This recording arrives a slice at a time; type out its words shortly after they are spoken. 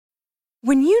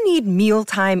When you need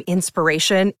mealtime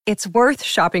inspiration, it's worth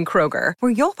shopping Kroger,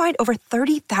 where you'll find over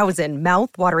 30,000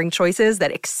 mouth-watering choices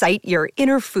that excite your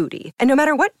inner foodie. And no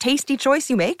matter what tasty choice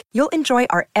you make, you'll enjoy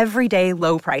our everyday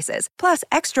low prices, plus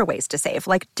extra ways to save,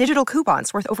 like digital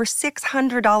coupons worth over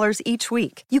 $600 each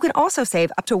week. You can also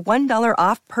save up to $1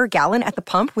 off per gallon at the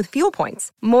pump with fuel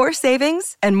points. More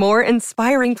savings and more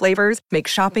inspiring flavors make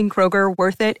shopping Kroger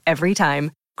worth it every time.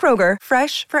 Kroger,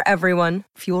 fresh for everyone.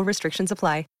 Fuel restrictions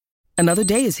apply. Another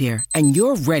day is here, and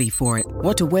you're ready for it.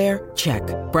 What to wear? Check.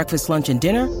 Breakfast, lunch, and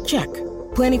dinner? Check.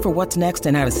 Planning for what's next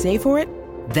and how to save for it?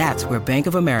 That's where Bank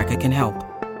of America can help.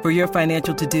 For your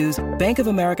financial to-dos, Bank of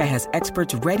America has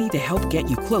experts ready to help get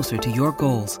you closer to your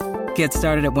goals. Get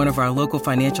started at one of our local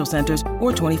financial centers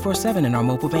or 24/7 in our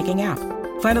mobile banking app.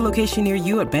 Find a location near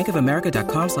you at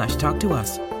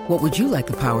bankofamerica.com/talktous. What would you like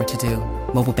the power to do?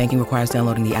 Mobile banking requires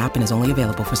downloading the app and is only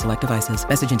available for select devices.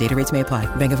 Message and data rates may apply.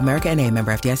 Bank of America N.A.,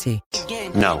 member FDIC.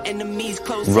 No.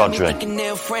 Rodri.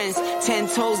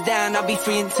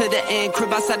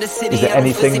 Is there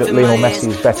anything that Lionel Messi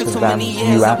is better than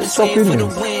you at? It's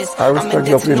opinions. I respect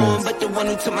your opinions.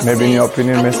 Maybe in your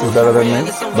opinion Messi is better than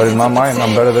me, but in my mind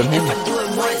I'm better than him.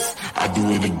 I do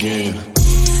it again.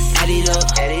 Add it up,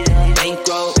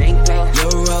 bankroll,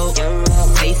 euro,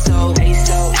 peso,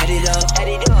 add it up.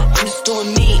 I'm just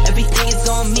doing me, everything is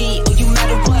on me, oh you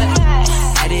matter what.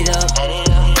 Add it up,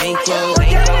 bankroll,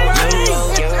 euro,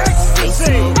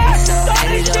 peso,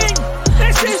 add it up.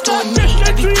 I'm just doing me,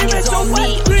 everything is on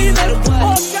me, oh you matter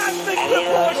what.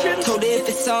 Told her if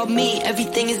it's all me,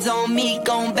 everything is on me,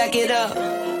 gon' back it up.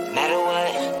 Matter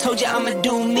what. Told you I'ma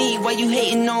do me, why you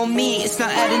hating on me, it's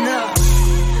not adding up.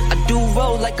 I do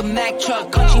roll like a Mack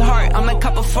truck. Country heart, I might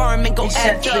cop a farm and go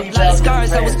act up. Like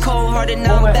scars, I was cold-hearted,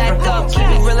 now I'm back up. Keep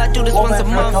it real, I do this once a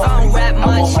month, I don't rap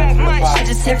much. I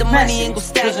just hit the money and go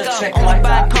stack up. Only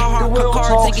buy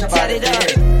cards and get tatted up.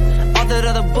 All that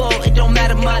other bull, it don't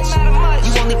matter much.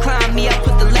 You only climb me, I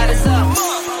put the ladders up.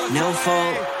 No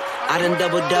fault, I done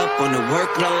doubled up on the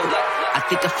workload. I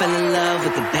think I fell in love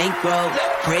with the bankroll.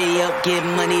 Pray up, get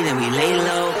money, then we lay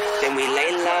low.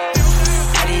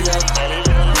 Add it up.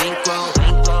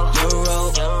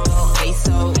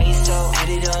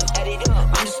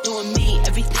 I'm just doing me,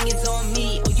 everything is on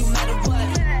me, oh you matter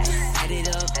what. Add it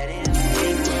up.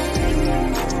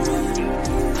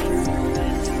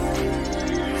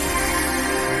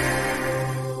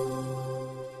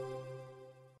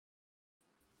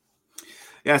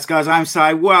 Yes, guys, I'm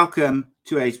Si. Welcome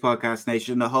to Ace Podcast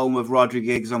Nation, the home of Rodri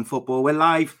Gigs on football. We're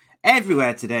live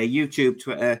everywhere today, YouTube,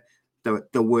 Twitter,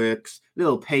 the works,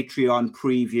 little Patreon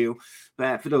preview.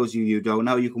 But for those of you who don't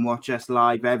know, you can watch us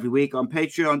live every week on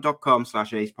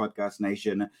patreon.com/Ace Podcast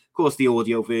Nation. Of course, the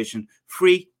audio version,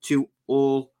 free to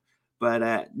all.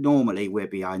 But normally we're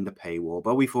behind the paywall.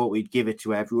 But we thought we'd give it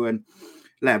to everyone.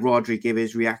 Let Rodri give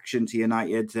his reaction to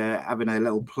United having a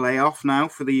little playoff now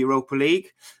for the Europa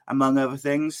League, among other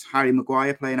things. Harry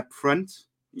Maguire playing up front.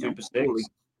 Super Six.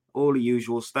 All the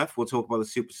usual stuff. We'll talk about the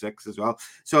Super Six as well.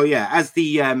 So, yeah, as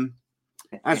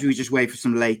we just wait for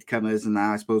some latecomers and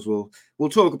that, I suppose we'll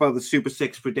talk about the Super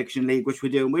Six Prediction League, which we're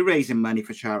doing. We're raising money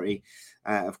for charity,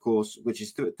 of course, which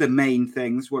is the main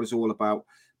things, what it's all about.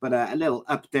 But a little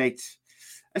update,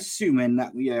 assuming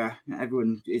that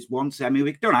everyone is once. I mean,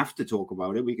 we don't have to talk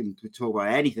about it. We can talk about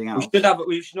anything else.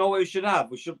 We should know what we should have.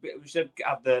 We should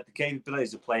have the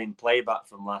capabilities of playing playback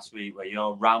from last week, where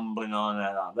you're rambling on.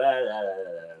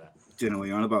 Don't know what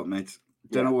you're on about, mate.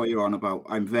 Don't know what you're on about.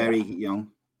 I'm very,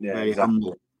 very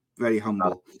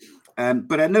humble.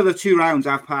 But another 2 rounds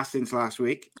have passed since last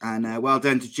week, and well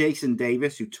done to Jason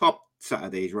Davis, who topped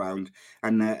Saturday's round,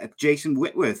 and Jason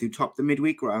Whitworth, who topped the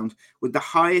midweek round with the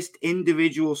highest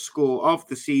individual score of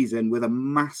the season with a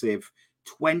massive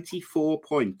 24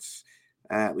 points,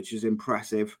 which is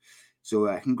impressive.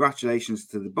 So congratulations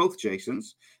to both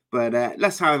Jasons. But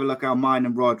let's have a look how mine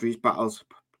and Rodri's battles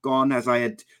gone, as I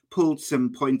had pulled some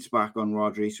points back on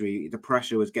Rodri, so the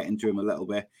pressure was getting to him a little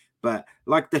bit. But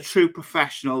like the true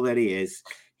professional that he is,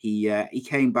 he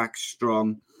came back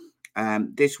strong.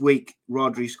 This week,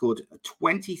 Rodri scored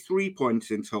 23 points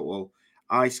in total.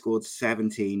 I scored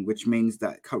 17, which means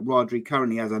that Rodri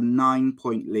currently has a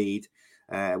 9-point lead,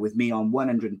 with me on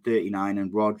 139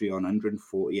 and Rodri on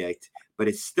 148. But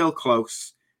it's still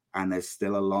close, and there's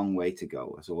still a long way to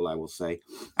go. That's all I will say.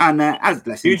 And as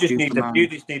you just need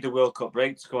the World Cup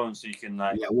break to go on, so you can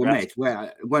mate.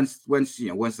 Well, once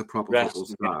the proper football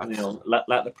starts,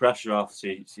 let the pressure off, so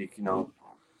you can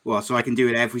Well, so I can do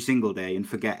it every single day and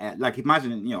forget it. Like,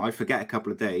 imagine, I forget a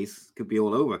couple of days, it could be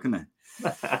all over, couldn't it?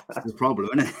 That's the problem,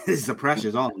 isn't it? The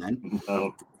pressure's on then.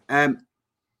 No.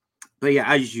 But yeah,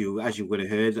 as you would have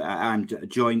heard, I'm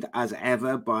joined as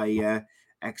ever by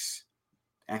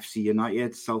ex-FC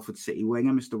United, Salford City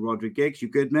winger, Mr. Roderick Giggs. You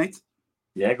good, mate?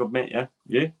 Yeah, good, mate. Yeah,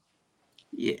 you?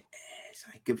 Yeah,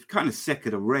 I'm kind of sick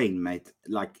of the rain, mate.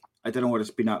 Like, I don't know what it's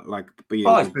been like. But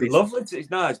it's been lovely.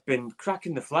 It's been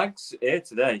cracking the flags here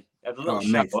today. Had a little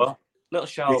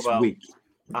shower, about week.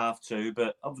 2:30,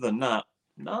 but other than that,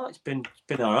 no, it's been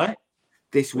all right.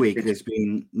 This week there's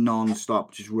been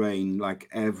non-stop just rain, like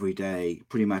every day,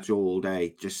 pretty much all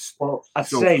day. Just I'd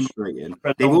say frustrating.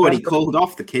 They've already called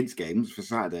off the kids' games for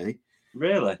Saturday.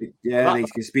 Really? Yeah,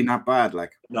 it's been that bad.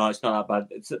 Like, no, it's not that bad.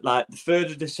 It's like the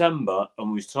 3rd of December,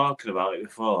 and we was talking about it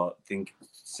before. I think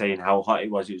saying how hot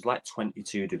it was. It was like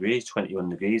 22 degrees, 21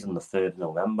 degrees on the 3rd of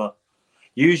November.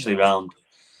 Usually around,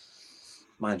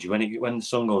 mind you, when the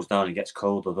sun goes down, it gets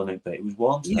colder, doesn't it? But it was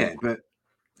warm. Yeah, but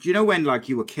do you know when like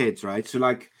you were kids, right? So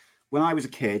like when I was a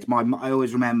kid, I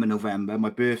always remember November.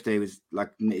 My birthday was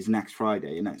like is next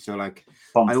Friday, you know. So like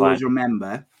I always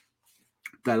remember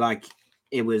that like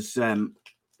it was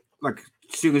like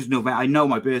as soon as November, I know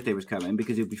my birthday was coming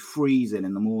because it'd be freezing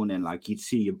in the morning. Like you'd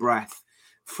see your breath,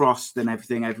 frost and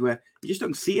everything everywhere. You just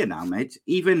don't see it now, mate.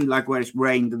 Even like where it's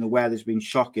rained and the weather's been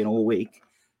shocking all week.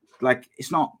 Like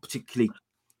it's not particularly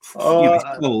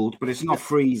it's cold, but it's not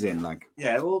freezing. Like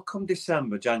well, come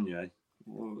December, January,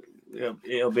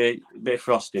 it'll be a bit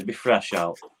frosty, it'll be fresh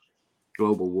out.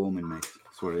 Global warming, mate.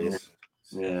 That's what it is.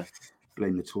 Yeah.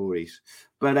 Blame the Tories.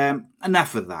 But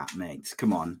enough of that, mate.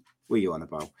 Come on. What are you on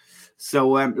about? So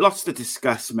lots to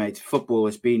discuss, mate. Football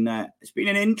has been it's been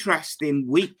an interesting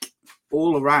week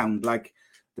all around. Like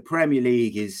the Premier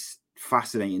League is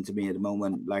fascinating to me at the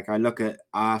moment. Like I look at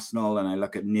Arsenal and I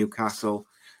look at Newcastle.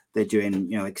 They're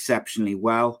doing, exceptionally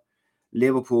well.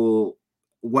 Liverpool,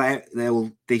 where they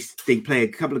play a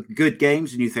couple of good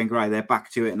games, and you think, right, they're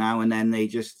back to it now, and then they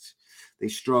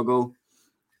struggle.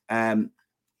 I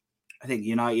think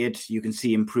United, you can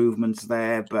see improvements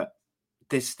there, but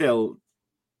there's still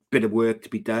a bit of work to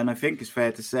be done. I think it's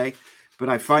fair to say, but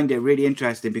I find it really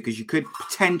interesting because you could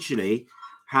potentially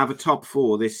have a top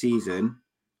 4 this season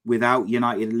without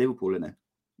United and Liverpool in it,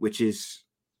 which is,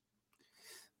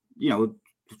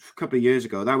 a couple of years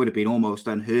ago, that would have been almost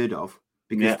unheard of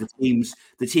because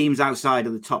the teams outside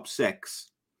of the top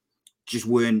 6 just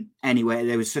weren't anywhere.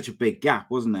 There was such a big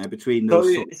gap, wasn't there, between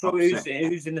those? So who's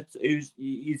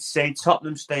you'd say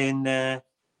Tottenham staying there?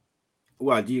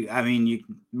 Well,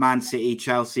 Man City,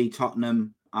 Chelsea,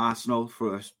 Tottenham, Arsenal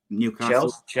for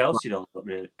Newcastle. Chelsea don't look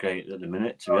really great at the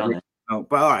minute, to be honest. No,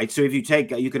 but all right. So if you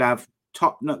take, you could have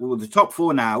the top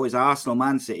 4 now is Arsenal,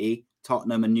 Man City,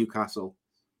 Tottenham, and Newcastle.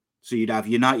 So you'd have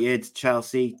United,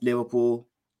 Chelsea, Liverpool,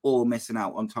 all missing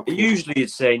out on top 4. Usually you'd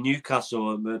say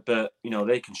Newcastle, but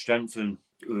they can strengthen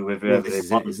with whoever they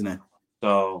want, isn't it?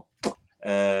 So,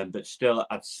 but still,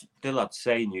 I'd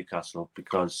say Newcastle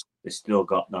because they still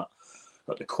got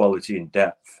the quality and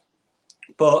depth.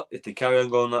 But if they carry on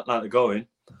going like they're going,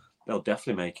 they'll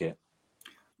definitely make it.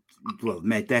 Well,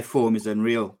 mate, their form is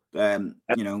unreal. Yeah,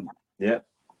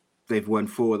 they've won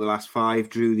 4 of the last 5,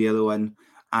 drew the other one.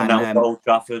 And now Old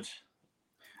Trafford.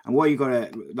 And what you got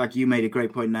to, like you made a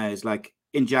great point now, is like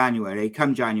in January,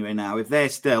 come January now, if they're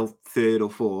still 3rd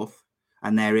or 4th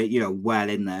and they're, well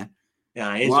in there,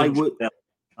 why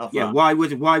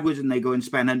wouldn't they go and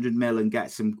spend 100 mil and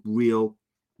get some real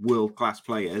world-class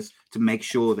players to make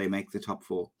sure they make the top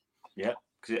 4? Yeah,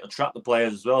 because it'll attract the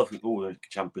players as well. If we go to the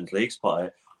Champions League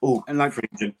spot, and like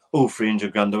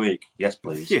 300 grand a week. Yes,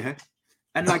 please. Yeah.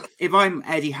 And like, if I'm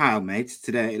Eddie Howe, mate,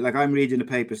 today, like I'm reading the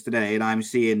papers today and I'm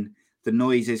seeing the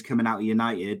noises coming out of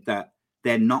United that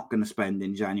they're not going to spend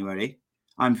in January,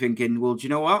 I'm thinking, well, do you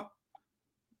know what?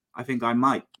 I think I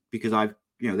might because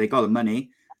they got the money.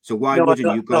 So why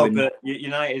wouldn't you go? But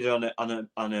United are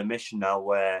on a mission now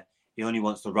where he only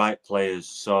wants the right players.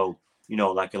 So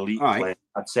like elite players.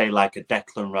 I'd say like a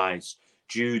Declan Rice,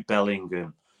 Jude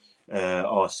Bellingham,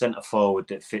 or centre forward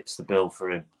that fits the bill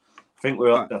for him. I think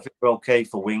we're okay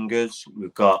for wingers.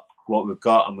 We've got what we've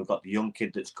got, and we've got the young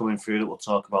kid that's coming through that we'll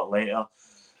talk about later.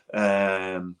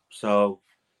 So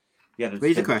yeah,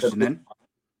 here's a question then.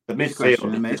 The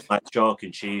midfield is like chalk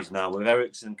and cheese now with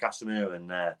Eriksen and Casemiro in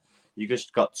there. You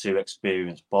just got 2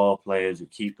 experienced ball players who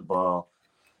keep the ball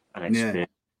and experience.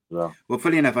 Well,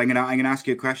 funny enough, I'm gonna ask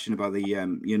you a question about the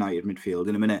United midfield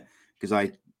in a minute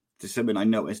because there's something I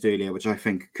noticed earlier which I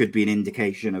think could be an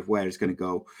indication of where it's going to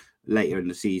go later in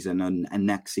the season and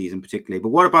next season particularly. But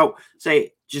what about,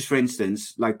 say, just for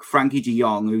instance, like Frankie de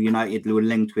Jong, who United were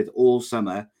linked with all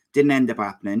summer, didn't end up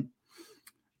happening.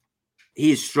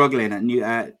 He is struggling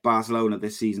at Barcelona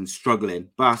this season.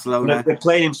 They're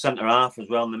playing him centre half as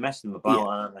well, and they're messing him about,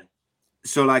 aren't they?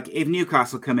 So, like, if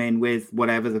Newcastle come in with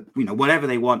whatever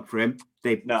they want for him,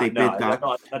 they bid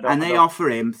that, and they offer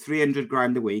him 300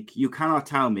 grand a week, you cannot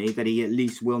tell me that he at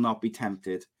least will not be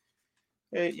tempted.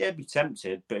 Yeah, be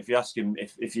tempted. But if you ask him,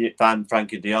 if I'm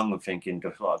Frankie de Jong, I'm thinking, do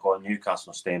I go to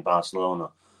Newcastle or stay in Barcelona?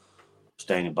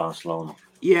 Staying in Barcelona.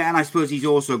 Yeah, and I suppose he's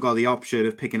also got the option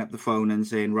of picking up the phone and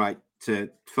saying, right, to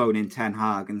phone in Ten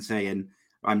Hag and saying,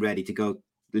 I'm ready to go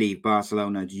leave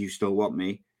Barcelona. Do you still want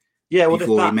me? Yeah, well,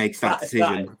 before he makes that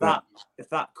decision. If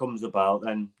that comes about,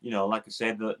 then, like I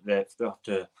said, that they're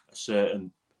after a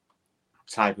certain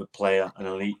type of player, an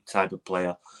elite type of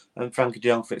player, and Frankie de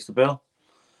Jong fits the bill,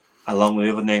 along with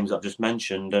the other names I've just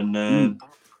mentioned, and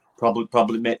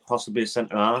possibly a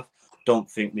centre half. Don't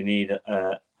think they need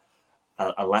a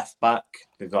left back.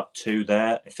 They've got two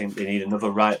there. I think they need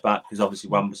another right back because obviously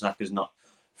Wan-Bissaka's not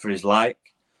for his like.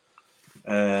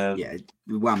 Yeah,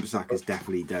 Wan-Bissaka's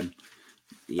definitely done.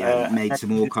 Yeah, made some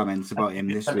more comments about him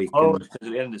this week. Because at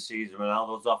the end of the season,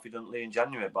 Ronaldo's off. He doesn't leave in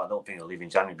January, but I don't think he'll leave in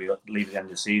January. But he'll leave at the end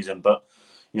of the season. But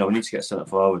we need to get centre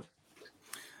forward.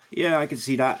 Yeah, I can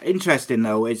see that. Interesting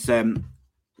though, it's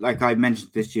like I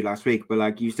mentioned this to you last week, but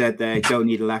like you said, they don't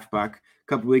need a left back. A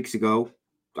couple of weeks ago,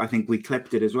 I think we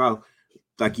clipped it as well.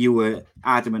 Like you were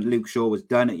adamant, Luke Shaw was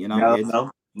done at United.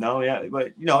 No, yeah,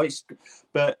 but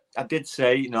But I did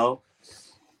say,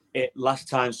 last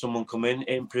time someone come in, it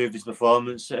improved his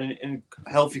performance, and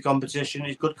healthy competition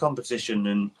is good competition,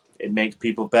 and it makes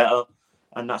people better,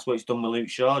 and that's what he's done with Luke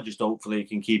Shaw. Just hopefully he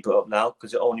can keep it up now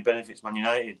because it only benefits Man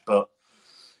United. But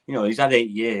he's had 8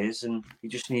 years, and he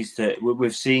just needs to.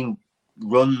 We've seen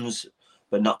runs,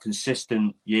 but not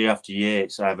consistent year after year.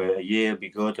 It's either a year will be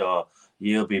good or a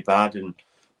year will be bad,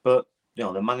 but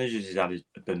the managers he's had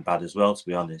have been bad as well. To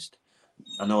be honest,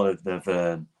 I know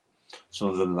they've some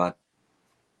of them had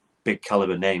big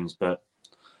caliber names, but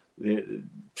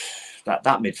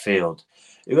that midfield,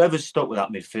 whoever's stuck with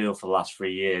that midfield for the last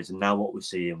 3 years, and now what we're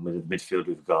seeing with the midfield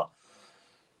we've got,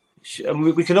 and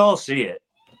we can all see it.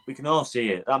 We can all see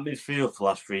it. That midfield for the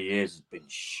last 3 years has been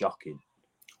shocking.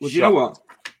 Well, do you know what?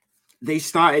 They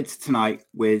started tonight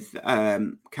with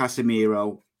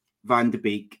Casemiro, Van de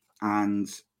Beek, and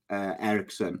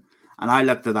Eriksen, and I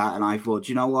looked at that and I thought,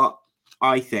 you know what?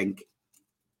 I think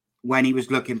when he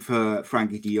was looking for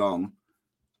Frankie de Jong,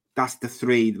 that's the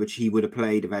three which he would have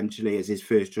played eventually as his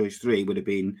first choice three would have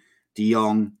been de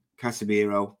Jong,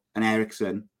 Casemiro, and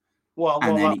Eriksen. What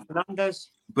Fernandes?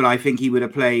 But I think he would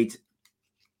have played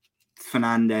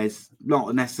Fernandes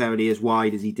not necessarily as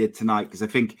wide as he did tonight, because I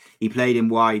think he played him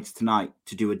wide tonight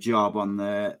to do a job on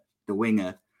the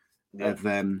winger of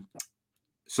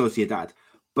Sociedad.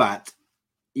 But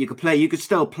you could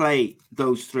still play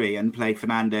those three and play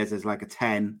Fernandes as like a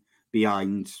 10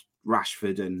 behind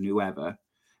Rashford and whoever.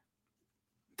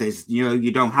 There's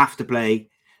you don't have to play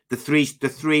the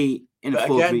three in a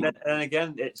 4-3. And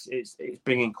again, it's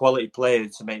bringing quality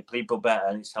players to make people better,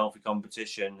 and it's healthy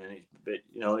competition, and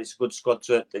it's a good squad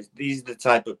to it. These are the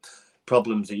type of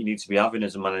problems that you need to be having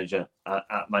as a manager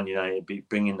at Man United,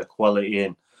 bringing the quality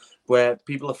in, where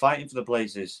people are fighting for the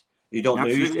places. You don't know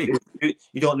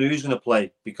who's going to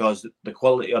play because the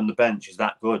quality on the bench is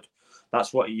that good.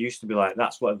 That's what it used to be like.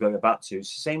 That's what I've got to go back to.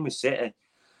 It's the same with City.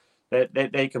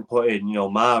 They can put in,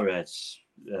 Mahrez,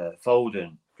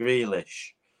 Foden,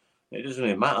 Grealish. It doesn't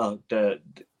really matter. De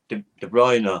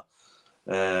Bruyne,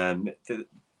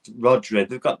 Rodri.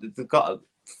 They've got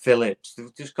Phillips.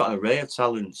 They've just got an array of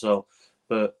talent. So,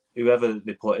 but whoever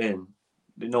they put in,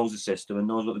 they knows the system and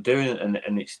knows what they're doing,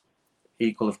 and it's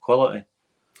equal of quality.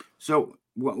 So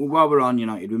while we're on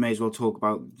United, we may as well talk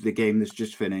about the game that's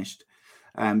just finished.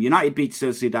 United beat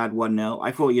Sociedad 1-0.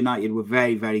 I thought United were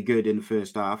very, very good in the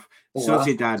first half.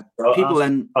 Sociedad,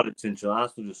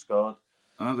 Arsenal just scored.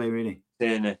 Are they really?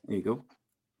 There you go.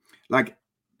 Like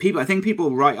I think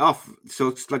people write off. So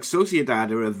it's like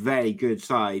Sociedad are a very good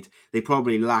side. They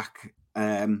probably lack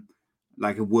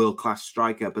like a world-class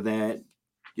striker, but they're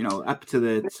up to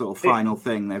the sort of final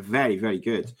thing. They're very, very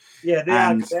good. Yeah, they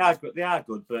are good. They are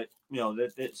good, but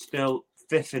they're still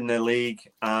 5th in the league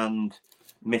and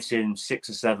missing 6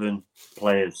 or 7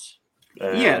 players.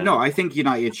 I think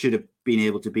United should have been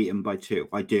able to beat them by 2.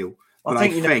 I do. But I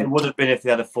think it would have been if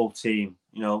they had a full team.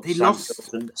 They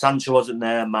lost. Sancho wasn't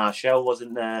there. Martial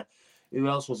wasn't there. Who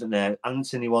else wasn't there?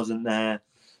 Anthony wasn't there.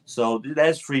 So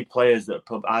there's 3 players that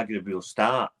arguably will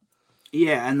start.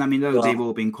 Yeah, and I mean they've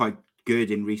all been quite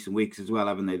good in recent weeks as well,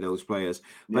 haven't they? Those players.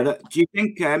 Yeah. But do you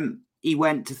think he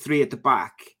went to 3 at the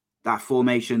back? That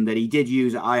formation that he did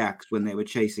use at Ajax when they were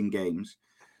chasing games.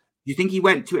 Do you think he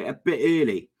went to it a bit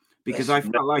early? Because I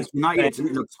felt like United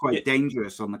looked quite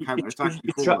dangerous on the counter-attack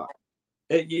before that.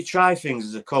 You try things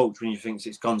as a coach when you think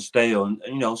it's gone stale,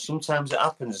 and sometimes it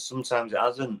happens, sometimes it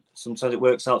hasn't. Sometimes it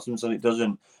works out, sometimes it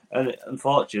doesn't. And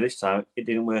unfortunately, this time it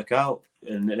didn't work out,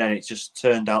 and then it just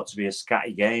turned out to be a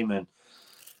scatty game. And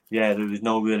there was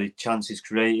no really chances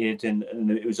created,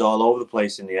 and it was all over the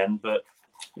place in the end. But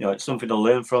it's something to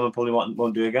learn from, and probably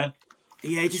won't do again.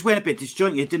 Yeah, it just went a bit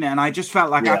disjointed, didn't it? And I just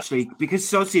felt like actually, because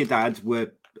Sociedad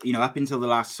were, up until the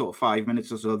last sort of 5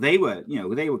 minutes or so, they were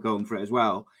going for it as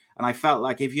well. And I felt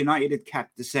like if United had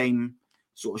kept the same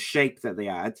sort of shape that they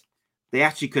had, they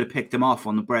actually could have picked them off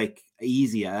on the break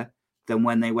easier than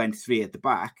when they went 3 at the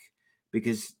back,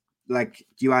 because like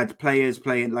you had players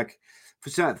playing like for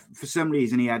some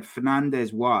reason he had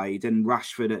Fernandes wide and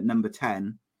Rashford at number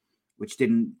 10, which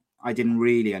I didn't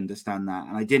really understand that.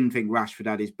 And I didn't think Rashford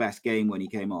had his best game when he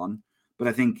came on. But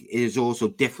I think it is also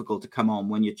difficult to come on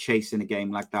when you're chasing a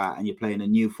game like that and you're playing a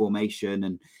new formation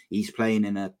and he's playing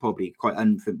in a probably quite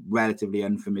relatively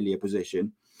unfamiliar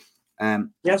position.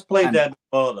 He has played there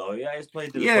before, though. Yeah, he's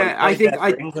played there before. Yeah, I think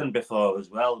for England before as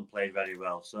well and played very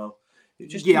well. So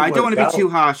I don't want to be too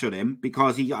harsh on him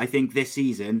because I think this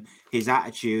season his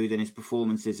attitude and his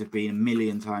performances have been a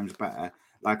million times better.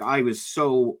 Like I was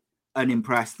so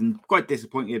unimpressed and quite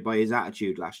disappointed by his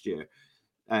attitude last year.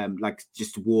 Like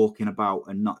just walking about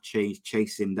and not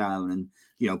chasing down and,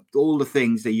 all the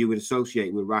things that you would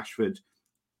associate with Rashford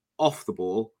off the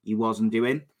ball, he wasn't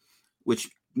doing, which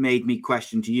made me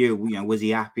question to you, was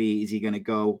he happy? Is he going to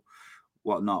go?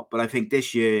 Whatnot. But I think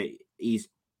this year he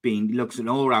looks an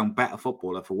all-round better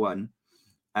footballer for one.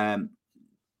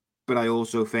 But I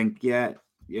also think,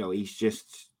 he's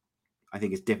just, I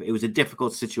think it was a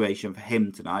difficult situation for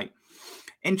him tonight.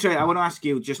 I want to ask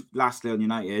you just lastly on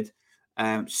United,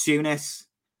 Souness,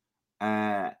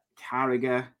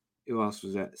 Carragher, who else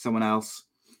was it? Someone else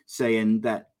saying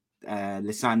that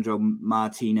Lisandro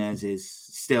Martinez is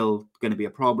still going to be a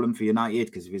problem for United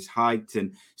because of his height,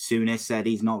 and Souness said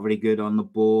he's not very good on the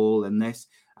ball and this.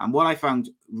 And what I found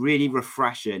really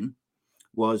refreshing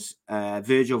was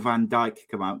Virgil van Dijk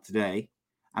come out today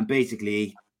and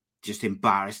basically just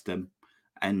embarrassed them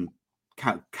and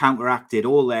counteracted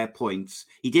all their points.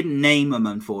 He didn't name them,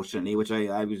 unfortunately, which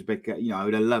I was a bit, I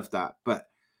would have loved that. But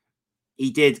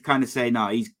he did kind of say, no,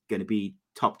 he's going to be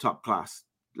top class.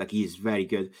 Like he is very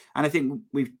good. And I think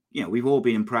we've all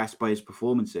been impressed by his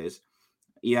performances.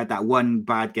 He had that one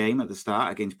bad game at the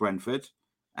start against Brentford.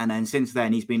 And then since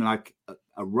then, he's been like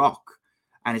a rock.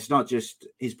 And it's not just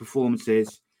his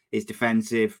performances, his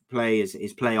defensive play,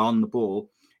 his play on the ball.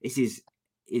 It's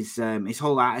his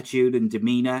whole attitude and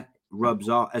demeanour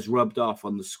has rubbed off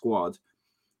on the squad.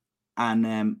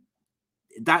 And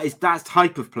that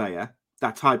type of player,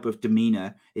 that type of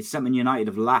demeanour is something United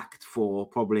have lacked for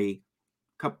probably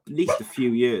at least a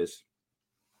few years.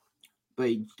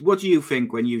 But what do you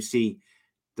think when you see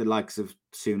the likes of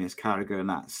Souness, Carragher and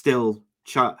that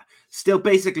still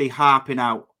basically harping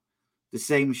out the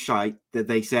same shite that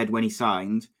they said when he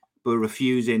signed, but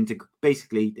refusing to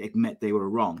basically admit they were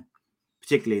wrong,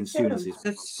 particularly in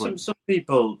Souness's point? Some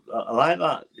people are like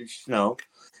that.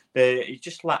 He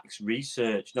just lacks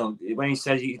research. When he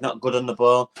says he's not good on the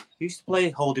ball, he used to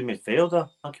play holding midfielder.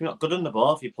 How can you not good on the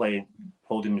ball if you're playing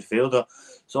holding midfielder?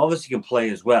 So obviously he can play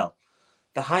as well.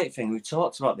 The height thing, we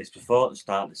talked about this before at the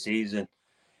start of the season.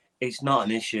 It's not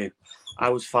an issue. I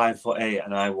was 5'8"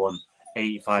 and I won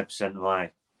 85% of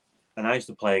mine. And I used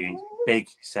to play against big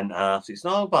centre halves. It's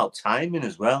not about timing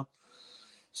as well.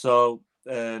 So,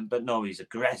 but no, he's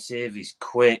aggressive, he's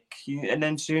quick. And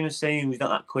then Souness saying he's not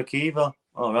that quick either.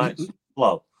 All right,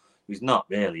 slow. He's not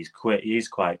really. He's quick. He is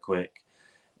quite quick.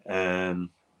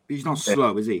 He's not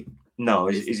slow, is he? No,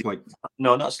 he's quite.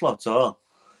 No, not slow at all.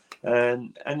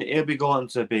 And he'll be going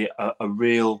to be a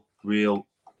real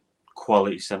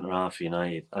quality centre half for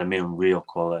United. I mean, real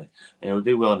quality. And he'll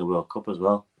do well in the World Cup as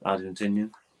well,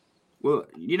 Argentinian. Well,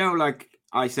 like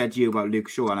I said to you about Luke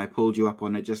Shaw, and I pulled you up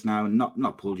on it just now, and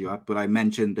not pulled you up, but I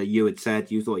mentioned that you had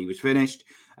said you thought he was finished,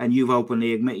 and you've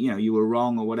openly admit, you were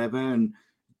wrong or whatever. And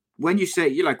when you say,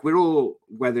 we're all,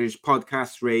 whether it's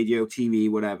podcasts, radio,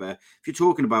 TV, whatever, if you're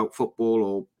talking about football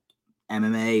or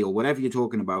MMA or whatever you're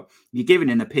talking about, you're giving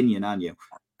an opinion, aren't you?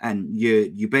 And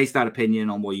you base that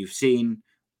opinion on what you've seen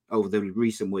over the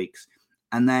recent weeks.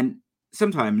 And then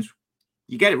sometimes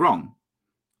you get it wrong.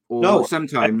 Or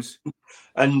sometimes.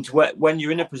 And when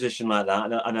you're in a position like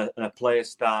that and a player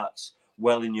starts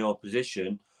well in your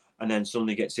position and then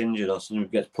suddenly gets injured or suddenly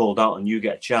gets pulled out and you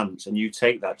get a chance and you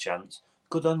take that chance,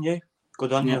 good on you.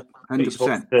 Good on you.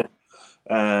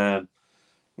 100%.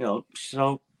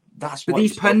 So that's But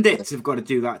these pundits have got to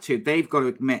do that too. They've got to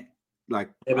admit, Like,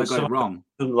 I got it wrong.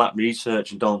 Don't lack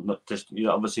research and don't just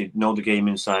obviously know the game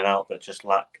inside out, but just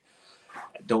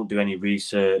don't do any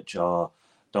research or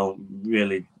don't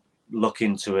really look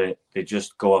into it. They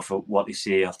just go off of what they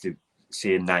see after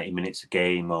seeing 90 minutes a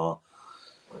game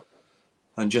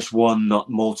and just one, not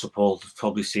multiple.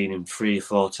 Probably seen him 3 or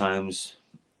 4 times,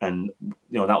 and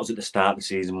that was at the start of the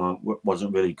season when it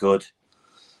wasn't really good.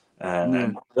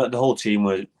 And the whole team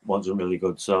wasn't really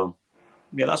good. So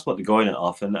yeah, that's what they're going it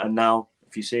off. And now,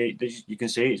 if you see it, you can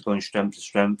see it's going strength to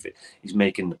strength. He's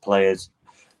making the players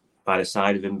by the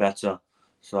side of him better.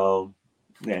 So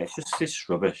yeah, it's just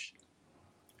rubbish.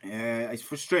 It's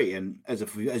frustrating as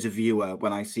a viewer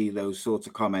when I see those sorts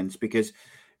of comments, because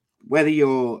whether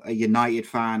you're a United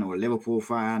fan or a Liverpool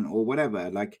fan or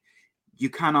whatever, like, you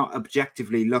cannot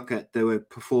objectively look at the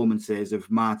performances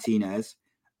of Martinez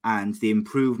and the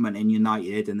improvement in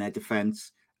United and their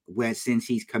defence since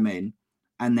he's come in,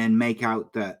 and then make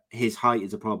out that his height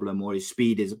is a problem or his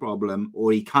speed is a problem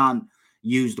or he can't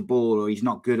use the ball or he's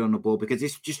not good on the ball, because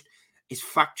it's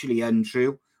factually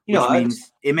untrue. Which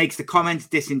means it makes the comments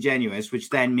disingenuous, which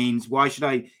then means, why should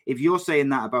I, if you're saying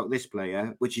that about this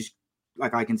player, which is,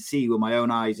 like, I can see with my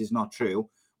own eyes is not true,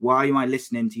 why am I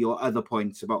listening to your other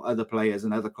points about other players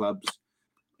and other clubs?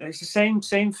 It's the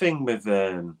same thing with,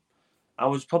 I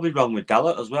was probably wrong with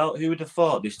Dalot as well. Who would have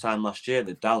thought this time last year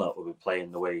that Dalot would be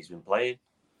playing the way he's been playing?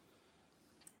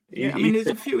 Yeah, I mean, there's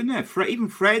a few in there. Even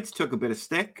Fred took a bit of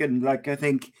stick, and like, I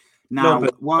think now,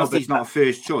 whilst he's not a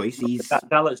first choice,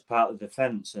 Dalot's part of the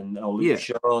defence, and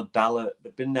Shaw, Dalot,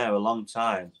 they've been there a long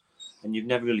time, and you've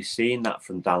never really seen that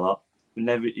from Dalot.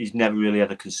 He's never really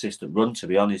had a consistent run, to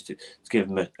be honest, to give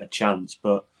him a chance.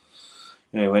 But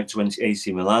he went to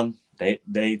AC Milan.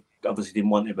 They obviously didn't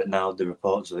want it, but now the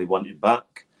reports are they want it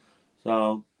back.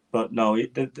 So, but no,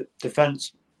 the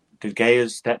defence, De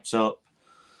Gea's stepped up.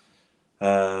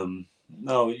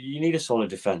 No, you need a solid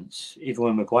defence. Even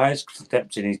when Maguire's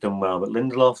stepped in, he's done well, but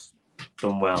Lindelof's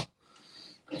done well.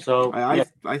 So I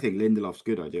think Lindelof's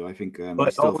good. I do. I think, but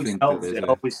it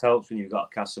always helps when you've got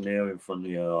a Casemiro in front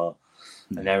of you or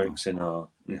an Eriksen, or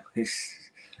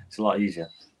it's a lot easier.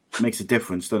 Makes a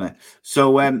difference, doesn't it?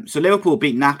 So Liverpool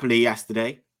beat Napoli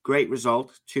yesterday. Great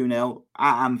result, 2-0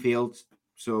 at Anfield.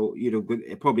 So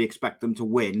probably expect them to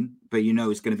win, but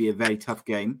it's going to be a very tough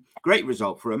game. Great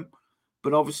result for them.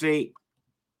 But obviously,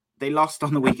 they lost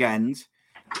on the weekend.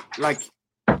 Like,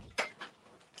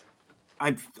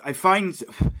 I find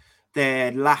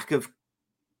their lack of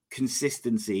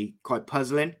consistency quite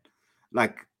puzzling.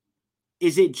 Like,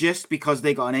 is it just because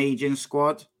they got an aging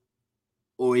squad,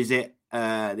 or is there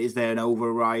an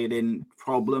overriding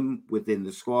problem within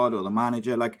the squad or the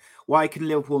manager? Like, why can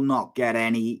Liverpool not get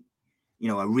any,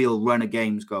 a real run of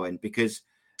games going? Because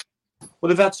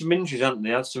they've had some injuries, haven't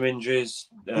they? Some injuries.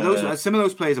 Some of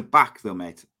those players are back, though,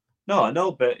 mate. No, I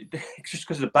know, but just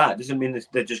because they're back doesn't mean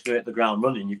they're just going to hit the ground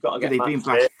running. You've got to get. They've been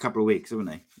back a couple of weeks, haven't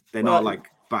they? They're not like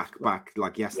back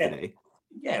like yesterday.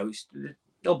 Yeah,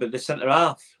 but the centre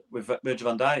half with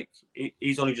Virgil van Dijk,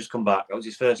 he's only just come back. That was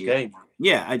his first game.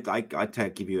 Yeah,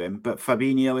 I'd give you him. But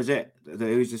Fabinho, is it?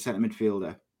 Who's the centre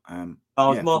midfielder? I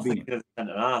was more thinking of the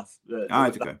centre half.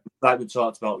 Like we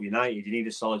talked about United, you need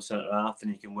a solid centre half,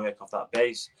 and you can work off that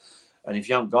base. And if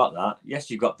you haven't got that, yes,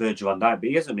 you've got Virgil van Dijk, but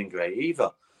he hasn't been great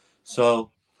either. So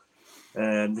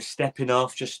the stepping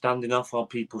off, just standing off while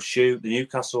people shoot. The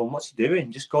Newcastle one, what's he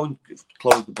doing? Just go and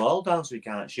close the ball down so he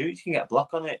can't shoot. You can get a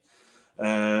block on it.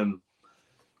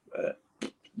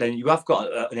 Then you have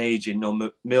got an aging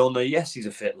Milner. Yes, he's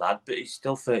a fit lad, but he's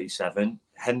still 37.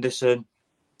 Henderson,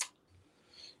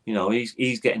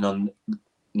 he's getting on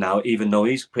now, even though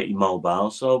he's pretty mobile.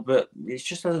 So, but it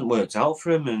just hasn't worked out for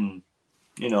him, and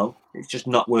it's just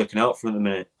not working out for him at the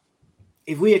minute.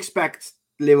 If we expect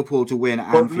Liverpool to win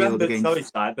at Anfield but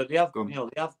they have, they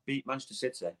have beat Manchester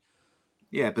City.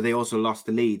 Yeah, but they also lost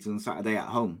to Leeds on Saturday at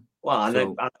home. Well,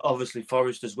 and obviously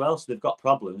Forest as well, so they've got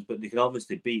problems, but they can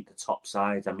obviously beat the top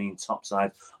side. I mean, top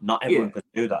side. Not everyone can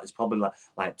do that. It's probably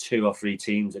like 2 or 3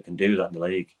 teams that can do that in the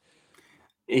league.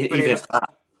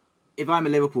 If I'm a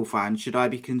Liverpool fan, should I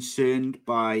be concerned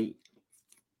by?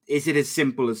 Is it as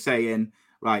simple as saying,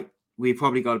 right, we've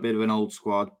probably got a bit of an old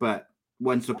squad, but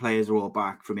once the players are all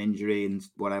back from injury and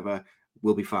whatever,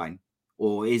 we'll be fine?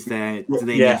 Or is there? Do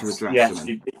they need to address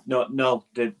something? No.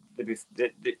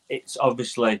 It's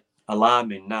obviously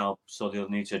alarming now, so they'll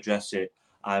need to address it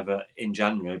either in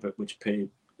January, but which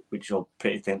you'll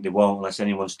pretty think they won't unless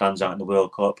anyone stands out in the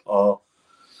World Cup or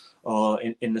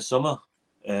in the summer.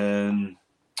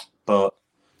 But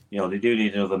they do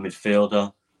need another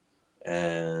midfielder.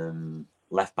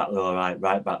 Left back they're all right,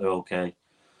 right back they're okay.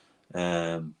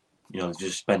 they've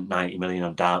just spent 90 million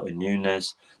on Darwin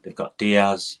Núñez. They've got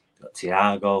Diaz, they've got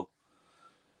Thiago,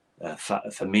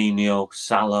 Firmino,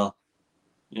 Salah.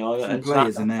 Some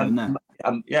players in there, isn't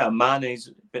there?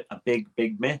 Mane's a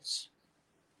big miss.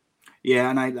 Yeah,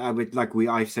 and I would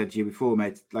I've said to you before,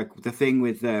 mate. Like the thing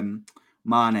with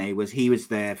Mane was he was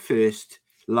their first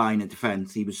line of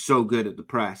defense. He was so good at the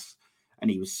press, and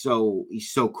he's so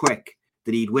quick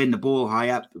that he'd win the ball high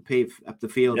up the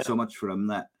field so much for him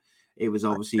that it was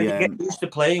obviously. You get used to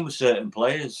playing with certain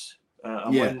players,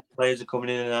 and when players are coming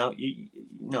in and out,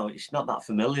 it's not that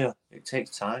familiar. It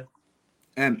takes time.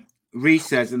 Reese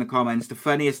says in the comments, the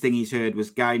funniest thing he's heard was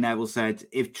Guy Neville said,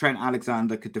 if Trent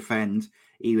Alexander could defend,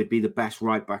 he would be the best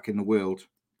right back in the world.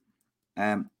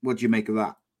 What do you make of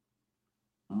that?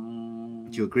 Do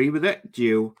you agree with it? Do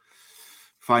you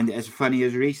find it as funny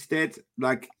as Reese did?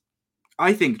 Like,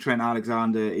 I think Trent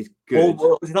Alexander is good.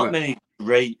 Well, there's not many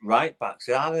great right backs,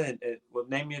 are there? Well,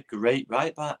 name me a great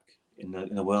right back in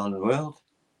the world.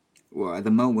 Well, at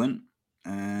the moment,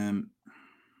 they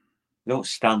don't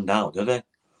stand out, do they?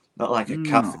 Not like a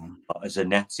Cafu or a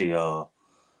Zanetti or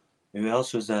who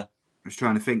else was there? I was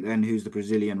trying to think then who's the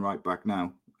Brazilian right back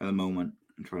now at the moment.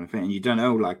 I'm trying to think, and you don't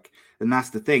know, and that's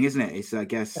the thing, isn't it? It's I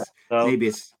guess maybe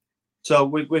it's so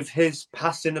with his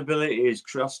passing ability, his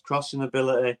crossing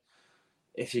ability.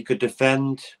 If he could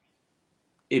defend,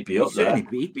 he'd be up there.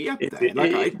 He'd be up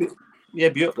there.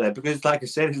 He'd be up there because, like I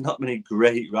said, there's not many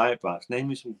great right backs. Name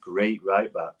me some great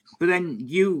right backs. But then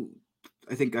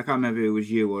I think I can't remember if it was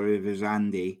you or if it was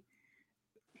Andy.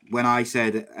 When I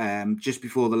said just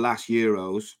before the last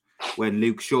Euros, when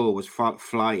Luke Shaw was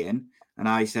flying, and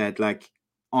I said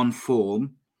on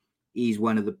form, he's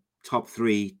one of the top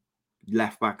 3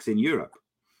 left backs in Europe,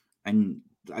 and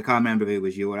I can't remember if it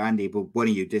was you or Andy, but one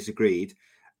of you disagreed,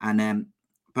 and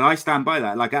but I stand by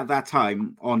that. Like at that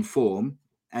time, on form,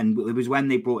 and it was when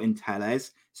they brought in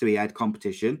Telles, so he had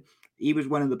competition. He was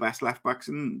one of the best left backs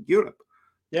in Europe.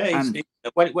 Yeah,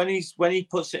 when he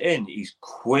puts it in, he's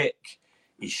quick,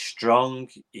 he's strong.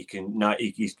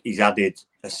 He's added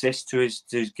assists to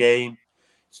his game.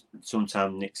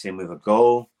 Sometimes nicks in with a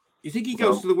goal. You think he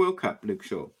goes to the World Cup, Luke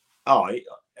Shaw? Oh,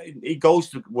 he goes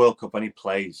to the World Cup when he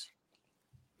plays.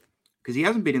 Because he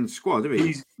hasn't been in the squad, has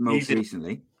he? Most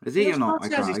recently. Is he or not? I'm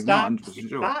not 100% sure. He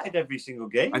started every single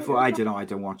game. I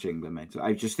don't watch England, mate.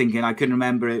 I was just thinking, I couldn't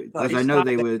remember it because I know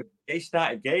they were. He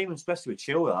started game, especially with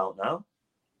Chilwell out now.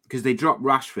 Because they dropped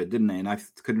Rashford, didn't they? And I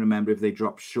couldn't remember if they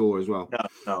dropped Shaw as well.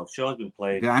 No, Shaw's been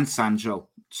playing. And Sancho.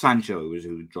 Sancho was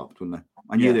who dropped, wasn't they?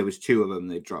 I knew there was 2 of them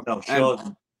they dropped. No,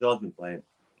 Shaw's been playing.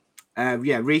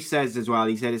 Reece says as well,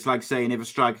 he said it's like saying if a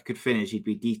striker could finish,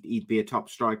 he'd be a top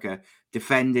striker.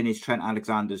 Defending is Trent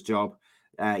Alexander's job.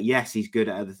 Yes, he's good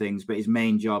at other things, but his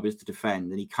main job is to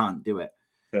defend, and he can't do it.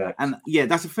 Correct. And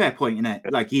that's a fair point, isn't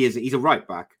it? Like he's a right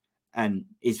back, and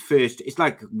it's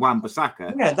like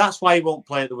Wan-Bissaka. Yeah, that's why he won't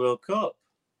play at the World Cup.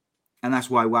 And that's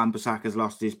why Wan-Bissaka's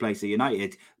lost his place at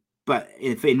United. But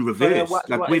if in reverse,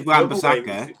 with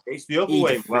Wan-Bissaka, it's the other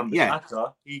way.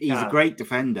 Wan-Bissaka, he's a great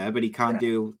defender, but he can't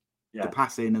do the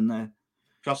passing and the.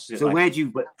 Where do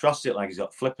you cross it like he's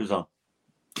got flippers on?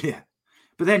 Yeah,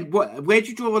 but then where do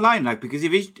you draw the line? Because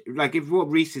if what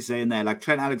Reece is saying there,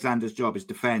 Trent Alexander's job is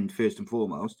defend first and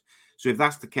foremost. So if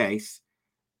that's the case,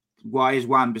 why is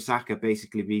Wan-Bissaka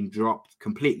basically being dropped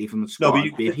completely from the squad?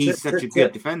 If he's such a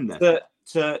good defender.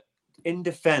 In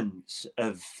defence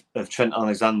of Trent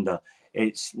Alexander,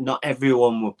 it's not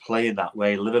everyone will play that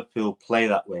way. Liverpool play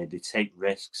that way. They take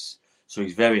risks. So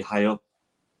he's very high up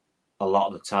a lot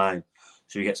of the time.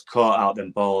 So he gets caught out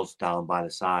them balls down by the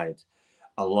side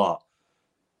a lot.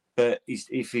 But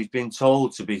if he's been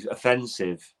told to be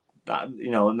offensive, that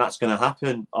and that's going to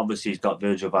happen. Obviously, he's got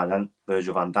Virgil van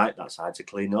Dijk that side to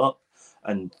clean up.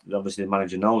 And obviously the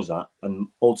manager knows that. And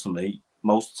ultimately,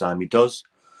 most of the time he does.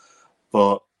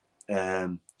 But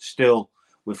still,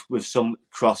 with some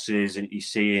crosses, and you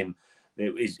see him,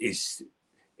 his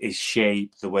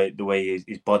shape, the way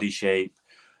his body shape,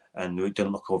 and he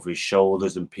doesn't look over his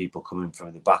shoulders, and people coming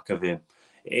from the back of him.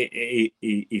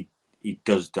 He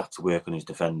does have to work on his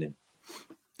defending.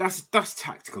 That's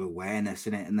tactical awareness,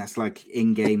 isn't it? And that's like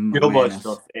in-game schoolboy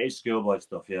stuff. It is schoolboy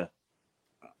stuff, yeah.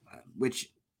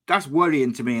 Which that's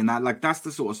worrying to me, and that's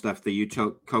the sort of stuff that you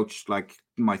coach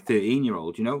my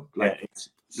 13-year-old.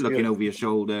 Looking over your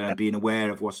shoulder and being aware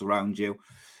of what's around you.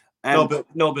 No, but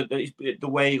the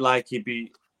way he'd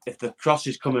be, if the cross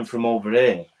is coming from over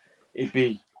here, he'd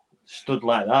be stood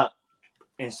like that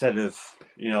instead of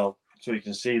so he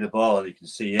can see the ball and he can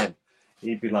see him.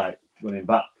 He'd be running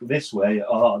back this way,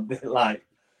 or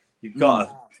you've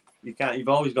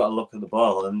always got to look at the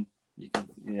ball, and you can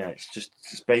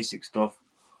it's basic stuff.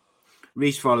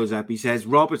 Reece follows up. He says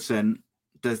Robertson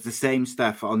does the same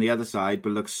stuff on the other side,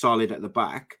 but looks solid at the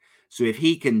back. So if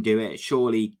he can do it,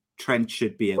 surely Trent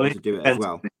should be able to do it as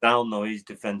well. Down though, he's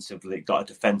defensively got a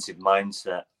defensive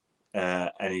mindset,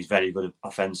 and he's very good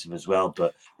offensive as well.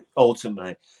 But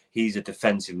ultimately, he's a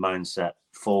defensive mindset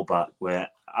fullback, where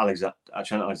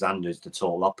Trent Alexander is the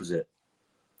total opposite.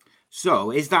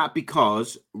 So is that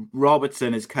because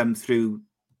Robertson has come through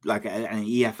like an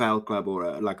EFL club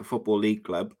or like a football league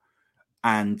club,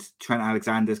 and Trent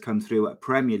Alexander's come through at a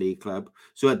Premier League club?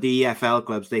 So at the EFL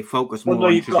clubs, they focus more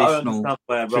on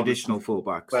traditional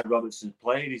fullbacks. Where Robertson's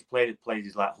played, he's played at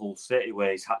places like Hull City,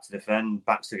 where he's had to defend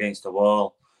backs against the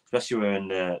wall, especially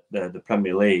when in the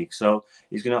Premier League. So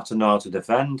he's going to have to know how to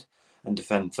defend and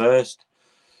defend first.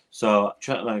 So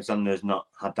Trent Alexander's not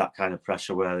had that kind of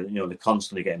pressure where, they're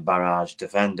constantly getting barraged,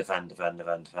 defend.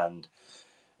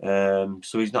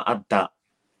 So he's not had that,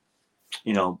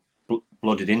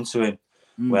 blooded into him,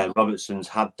 where Robertson's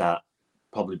had that,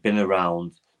 probably been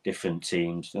around different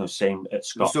teams, same at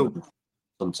Scotland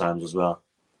sometimes as well.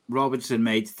 Robertson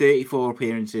made 34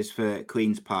 appearances for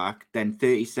Queen's Park, then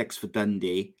 36 for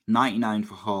Dundee, 99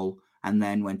 for Hull, and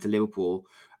then went to Liverpool.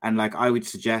 And I would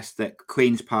suggest that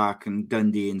Queen's Park and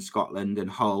Dundee in Scotland and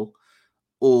Hull,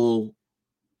 all,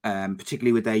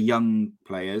 particularly with their young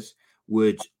players,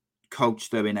 would coach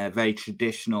them in a very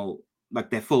traditional,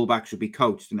 their fullbacks would be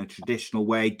coached in a traditional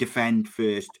way. Defend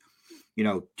first,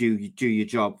 do your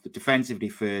job defensively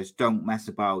first. Don't mess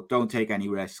about. Don't take any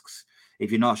risks.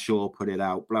 If you're not sure, put it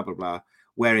out. Blah blah blah.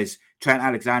 Whereas Trent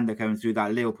Alexander coming through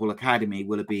that Liverpool academy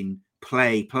will have been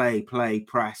play,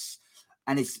 press.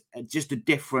 And it's just a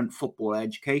different football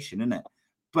education, isn't it?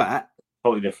 But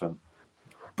totally different.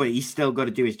 But he's still got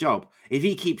to do his job. If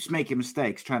he keeps making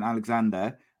mistakes, Trent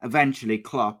Alexander, eventually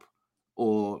Klopp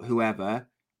or whoever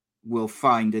will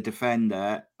find a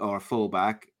defender or a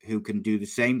fullback who can do the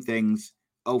same things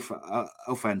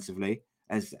offensively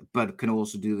but can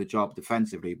also do the job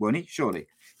defensively, won't he? Surely.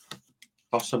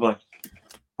 Possibly.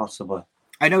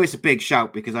 I know it's a big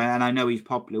shout because I know he's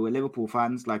popular with Liverpool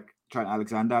fans like Trent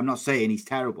Alexander. I'm not saying he's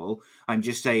terrible. I'm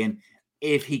just saying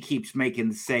if he keeps making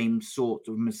the same sort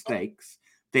of mistakes,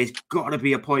 there's got to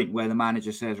be a point where the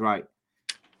manager says, right,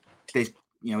 there's,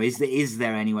 is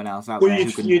there anyone else out there?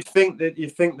 You'd think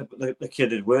that the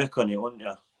kid would work on it, wouldn't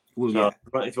you? Well, so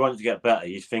if he wanted to get better,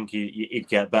 you'd think he'd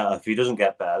get better. If he doesn't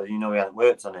get better, then he hasn't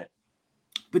worked on it.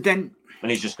 But then, and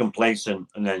he's just complacent.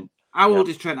 And then, how old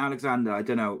is Trent Alexander? I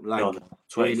don't know,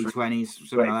 early 20s,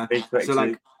 something like that.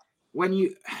 So,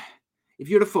 if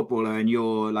you're a footballer and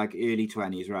you're early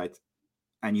 20s, right,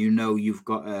 and you've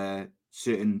got a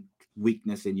certain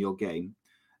weakness in your game,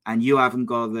 and you haven't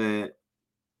got the,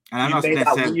 and I'm not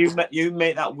necessarily, you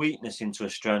make that weakness into a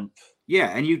strength.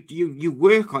 Yeah, and you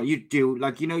work on, you do,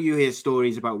 you hear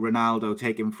stories about Ronaldo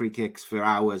taking free kicks for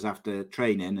hours after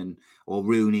training, or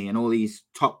Rooney and all these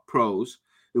top pros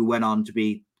who went on to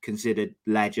be considered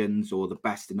legends or the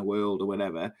best in the world or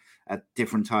whatever at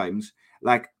different times.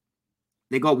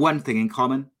 They got one thing in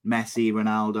common: Messi,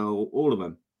 Ronaldo, all of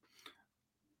them.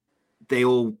 They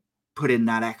all put in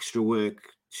that extra work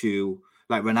to,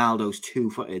 Ronaldo's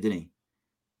 2-footed, isn't he?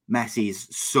 Messi's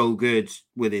so good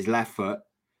with his left foot,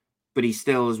 but he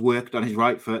still has worked on his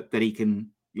right foot that he can,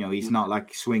 he's not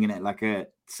swinging it like a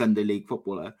Sunday league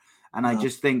footballer. And I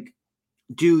just think,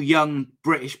 do young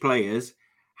British players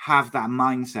have that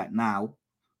mindset now?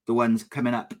 The ones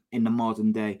coming up in the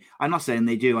modern day. I'm not saying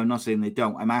they do. I'm not saying they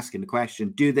don't. I'm asking the question.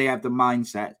 Do they have the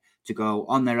mindset to go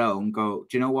on their own, do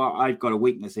you know what? I've got a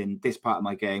weakness in this part of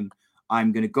my game.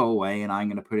 I'm going to go away and I'm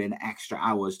going to put in extra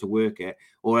hours to work it.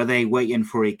 Or are they waiting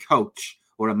for a coach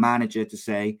or a manager to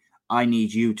say, I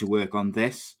need you to work on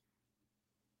this?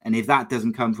 And if that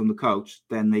doesn't come from the coach,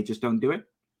 then they just don't do it.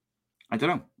 I don't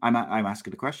know. I'm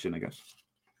asking the question, I guess.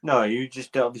 No, you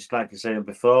just obviously, like I said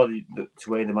before, the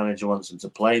way the manager wants them to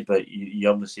play, but you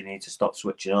obviously need to stop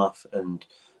switching off and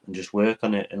just work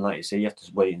on it. And like you say, you have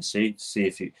to wait and see to see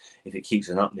if it keeps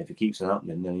on happening. If it keeps on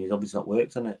happening, then he's obviously not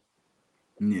worked on it.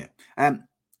 Yeah. But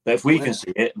if we can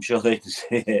see it, I'm sure they can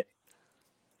see it.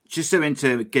 Just something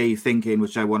to get you thinking,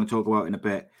 which I want to talk about in a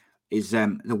bit, is I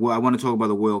want to talk about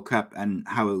the World Cup and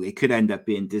how it could end up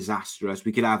being disastrous.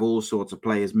 We could have all sorts of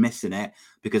players missing it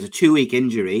because a 2-week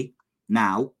injury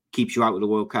now keeps you out of the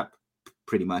World Cup,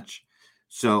 pretty much.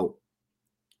 So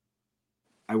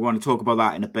I want to talk about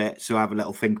that in a bit, so have a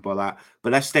little think about that.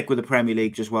 But let's stick with the Premier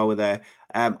League just while we're there.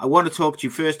 I want to talk to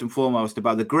you first and foremost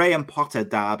about the Graham Potter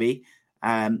derby.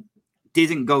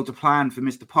 Didn't go to plan for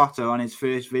Mr. Potter on his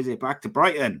first visit back to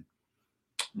Brighton.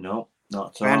 No,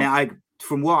 not at all. And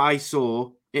from what I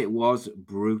saw, it was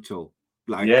brutal.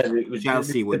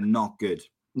 Chelsea were not good.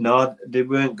 No, they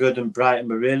weren't good, and Brighton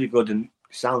were really good and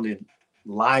sounding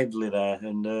lively there.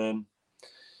 And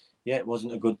it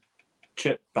wasn't a good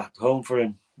trip back home for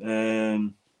him.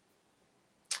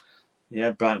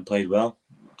 Brighton played well,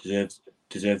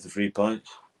 deserved the 3 points.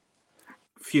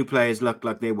 Few players looked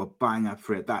like they were bang up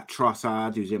for it. That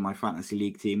Trossard, who's in my fantasy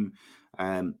league team,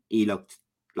 he looked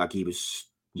like he was.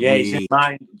 Yeah, really...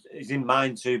 he's in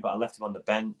mine too, but I left him on the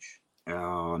bench.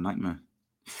 Oh, nightmare!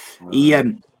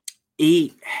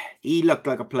 He looked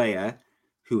like a player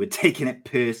who had taken it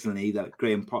personally that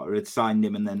Graham Potter had signed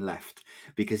him and then left,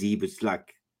 because he was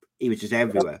just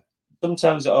everywhere.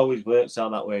 Sometimes it always works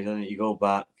out that way, doesn't it? You go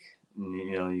back and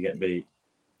you get beat.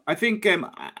 I think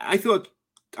I thought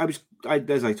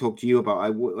as I talked to you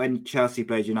about, when Chelsea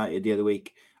played United the other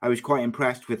week, I was quite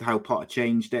impressed with how Potter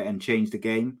changed it and changed the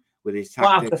game with his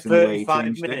tactics and the way he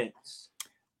changed minutes.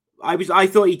 It. I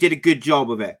thought he did a good job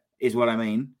of it, is what I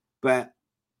mean. But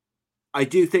I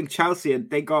do think Chelsea,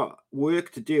 they got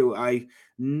work to do. I'm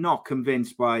not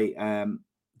convinced by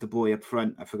the boy up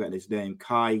front. I forgot his name.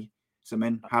 Kai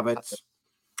Havertz.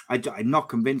 I'm not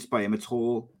convinced by him at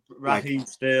all. Raheem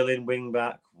Sterling, wing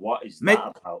back. What is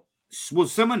that about? Well,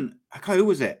 who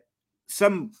was it?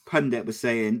 Some pundit was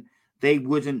saying they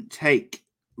wouldn't take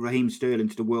Raheem Sterling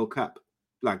to the World Cup.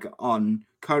 Like, on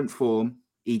current form,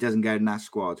 he doesn't get in that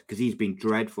squad because he's been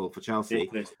dreadful for Chelsea. He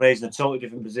plays in a totally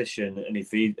different position, and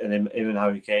him and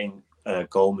Harry Kane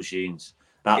goal machines.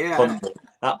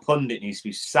 That pundit needs to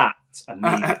be sacked.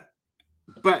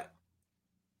 But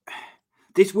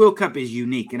this World Cup is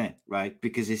unique, isn't it? Right?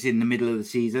 Because it's in the middle of the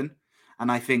season. And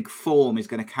I think form is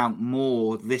going to count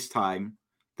more this time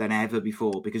than ever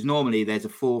before. Because normally there's a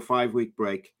 4 or 5 week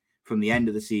break from the end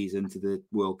of the season to the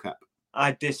World Cup.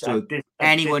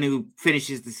 Anyone who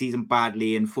finishes the season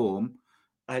badly in form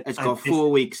has got 4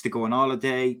 weeks to go on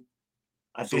holiday.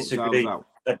 I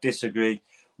disagree.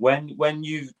 When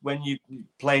you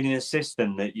playing in a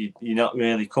system that you're not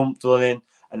really comfortable in,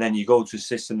 and then you go to a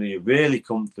system that you're really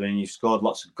comfortable in, you've scored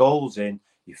lots of goals in,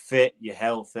 you're fit, you're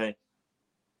healthy.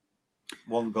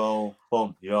 1 goal,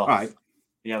 boom, you're off. Right.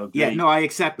 I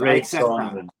accept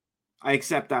that. I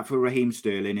accept that for Raheem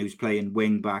Sterling, who's playing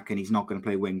wing back, and he's not going to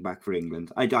play wing back for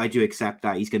England. I do accept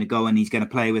that. He's going to go and he's going to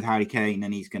play with Harry Kane,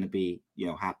 and he's going to be,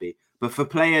 happy. But for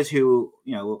players who,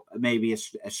 maybe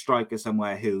a striker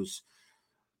somewhere who's,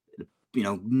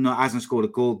 hasn't scored a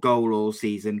goal all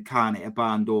season, can't hit a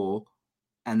barn door,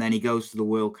 and then he goes to the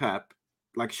World Cup,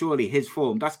 like, surely his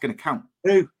form, that's going to count.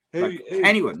 Who?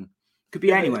 Anyone. Could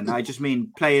be anyone. I just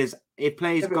mean players. If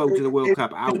players go to the World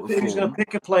Cup out of form, who's going to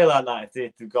pick a player like that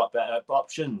if they've got better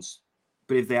options?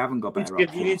 But if they haven't got better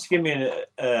options, you need to give me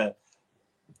an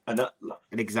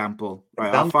example.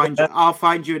 Right, I'll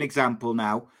find you an example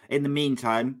now. In the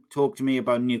meantime, talk to me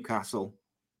about Newcastle.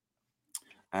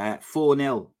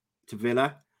 4-0 to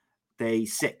Villa. They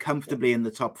sit comfortably in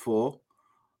the top 4.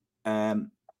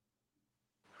 Callum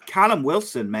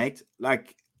Wilson, mate,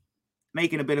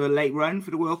 making a bit of a late run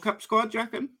for the World Cup squad, do you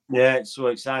reckon? Yeah, it's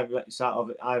out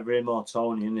of either him or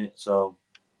Tony, isn't it? So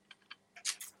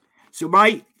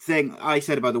my thing I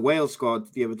said about the Wales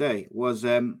squad the other day was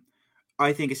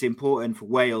I think it's important for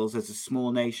Wales as a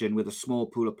small nation with a small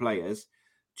pool of players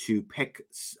to pick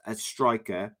a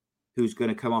striker who's going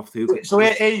to come off the hoop. So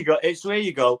here you go. Here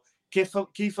you go.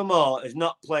 Kiefer Moore has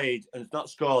not played and has not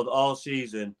scored all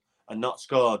season and not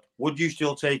scored. Would you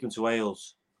still take him to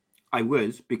Wales? I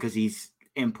would, because he's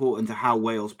important to how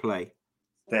Wales play.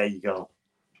 There you go.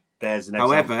 There's an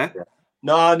example. However,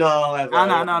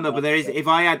 no. But there is. If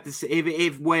I had this,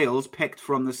 if Wales picked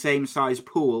from the same size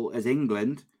pool as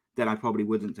England, then I probably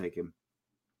wouldn't take him.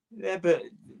 Yeah, but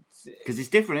because it's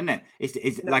different, isn't it?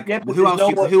 It's like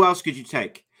who else could you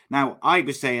take? Now, I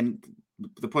was saying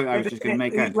the point I was just going to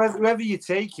make. Whoever you're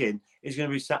taking is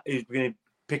going to be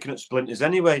picking up splinters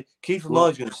anyway. Kiefer Moore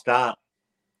is going to start.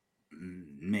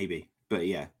 Maybe, but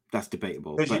yeah, that's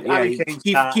debatable. But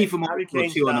Kiefer Moore will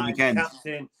 2 on the weekend.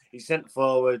 Captain, he's sent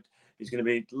forward. He's going to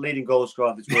be leading goal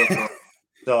scorer this World Cup.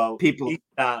 So he's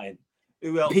starting.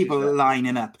 Who else? People are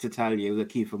lining up to tell you that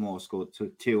Kiefer Moore scored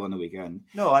 2 on the weekend.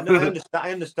 No, I know.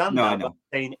 I understand that. I know. I'm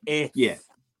saying if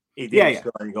he didn't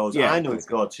score any goals, I know he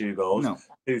scored 2 goals. No.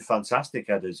 2 fantastic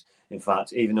headers, in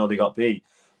fact, even though they got beat.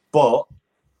 But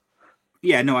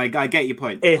yeah, no, I get your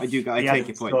point. I take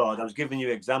your point. I was giving you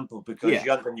an example because you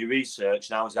hadn't done your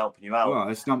research, and I was helping you out. Well,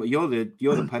 it's not. You're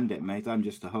the pundit, mate. I'm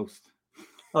just the host.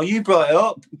 Oh, you brought it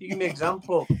up. You give me an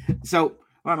example. So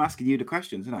I'm asking you the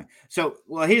questions, aren't I? So,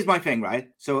 well, here's my thing, right?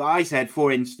 So I said,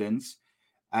 for instance,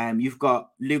 you've got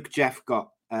Luke Jeff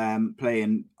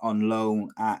playing on loan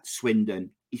at Swindon.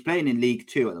 He's playing in League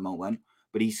 2 at the moment,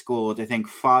 but he scored, I think,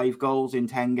 5 goals in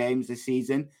 10 games this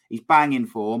season. He's banging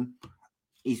form.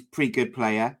 He's a pretty good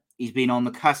player. He's been on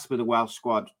the cusp of the Welsh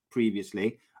squad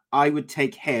previously. I would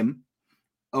take him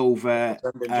over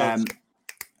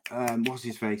what's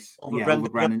his face?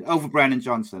 Over Brennan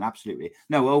Johnson, absolutely.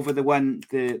 No, over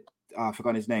I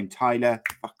forgot his name. Tyler.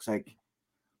 Fuck's sake.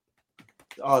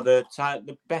 Oh, the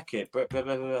Beckett.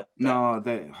 No,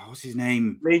 what's his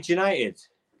name? Leeds United.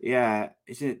 Yeah,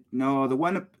 is it? No, the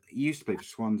one he used to play for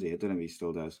Swansea. I don't know if he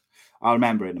still does. I'll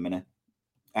remember it in a minute.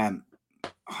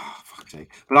 Fuck's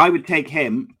sake. But I would take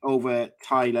him over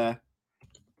Tyler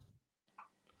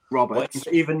Roberts.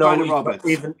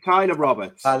 Tyler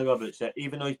Roberts. Yeah,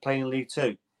 even though he's playing in League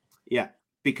Two. Yeah,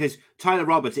 because Tyler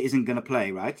Roberts isn't going to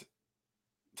play, right?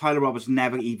 Tyler Roberts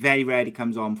he very rarely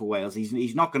comes on for Wales.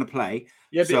 He's not going to play.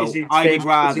 Yeah, but is he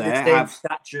the same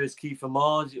stature as Kiefer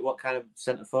Moore? What kind of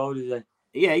centre forward is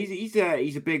he? Yeah,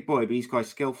 he's a big boy, but he's quite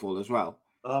skillful as well.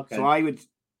 Okay. So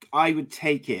I would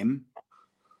take him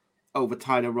over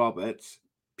Tyler Roberts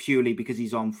purely because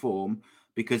he's on form.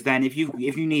 Because then if you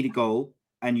need a goal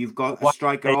and you've got a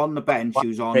striker on the bench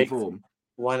who's on form,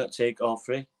 why not take all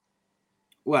 3?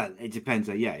 Well, it depends.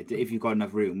 Yeah, if you've got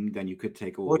enough room, then you could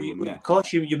take all of them. Yeah. Of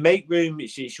course, you make room.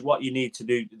 It's what you need to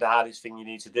do. The hardest thing you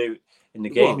need to do in the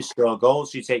game is score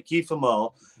goals. So you take Kiefer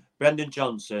Moore, Brendan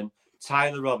Johnson,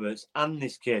 Tyler Roberts, and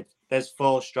this kid. There's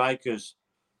 4 strikers.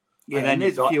 Yeah, and then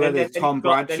there's a few others. Tom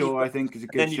Bradshaw, I think, is a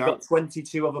good shout. Then you've got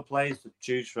 22 other players to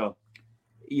choose from.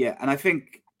 Yeah, and I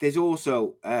think there's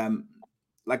also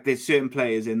there's certain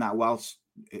players in that Welsh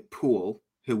pool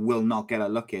who will not get a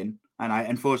look in. And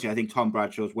unfortunately, I think Tom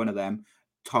Bradshaw is one of them.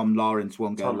 Tom Lawrence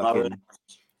won't get a look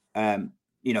in.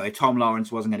 If Tom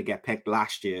Lawrence wasn't going to get picked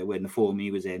last year when the form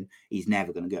he was in, he's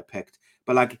never going to get picked.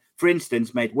 But for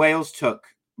instance, mate, Wales took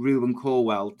Ruben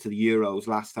Colwell to the Euros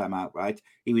last time out, right?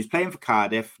 He was playing for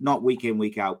Cardiff, not week in,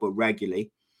 week out, but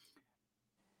regularly.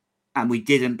 And we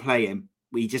didn't play him.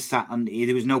 We just sat on.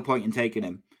 There was no point in taking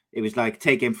him. It was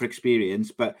take him for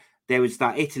experience. But there was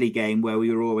that Italy game where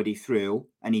we were already through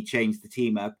and he changed the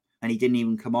team up. And he didn't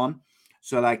even come on.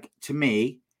 So, to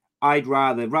me, I'd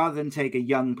rather than take a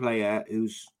young player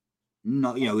who's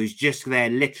not, who's just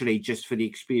there literally just for the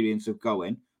experience of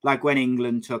going, like when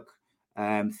England took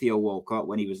Theo Walcott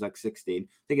when he was 16. I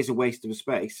think it's a waste of a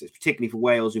space, particularly for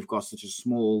Wales who've got such a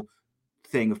small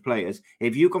thing of players.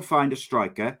 If you can find a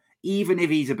striker, even if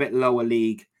he's a bit lower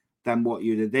league than what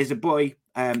you did, there's a boy,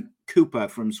 Cooper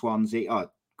from Swansea.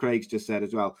 Oh, Craig's just said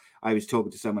as well. I was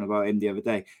talking to someone about him the other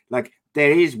day.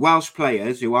 There is Welsh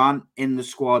players who aren't in the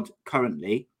squad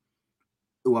currently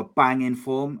who are banging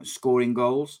form, scoring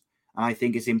goals. And I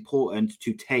think it's important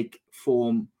to take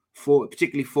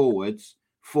particularly forwards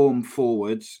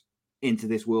into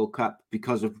this World Cup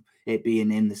because of it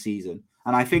being in the season.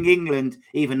 And I think England,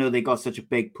 even though they got such a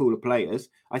big pool of players,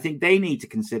 I think they need to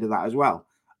consider that as well.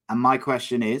 And my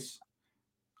question is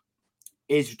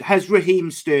has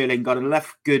Raheem Sterling got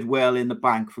enough goodwill in the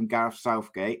bank from Gareth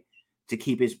Southgate to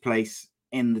keep his place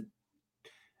in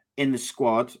the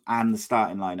squad and the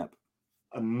starting lineup?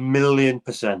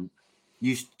 1,000,000%. Do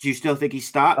you still think he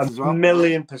starts as well?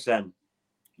 1,000,000%.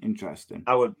 Interesting.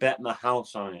 I would bet my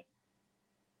house on it.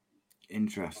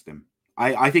 Interesting.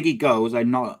 I think he goes. I'm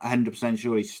not 100%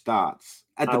 sure he starts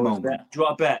at the moment. Do you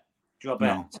want to bet?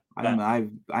 No,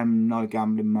 I'm not a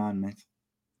gambling man, mate.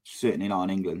 Certainly not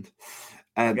in England.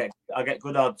 I'll get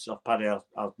good odds off Paddy.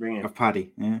 I'll bring him. Of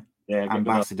Paddy, yeah. Yeah,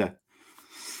 ambassador.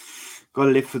 Got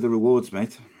to live for the rewards,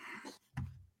 mate.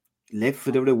 Live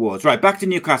for the rewards. Right, back to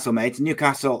Newcastle, mate.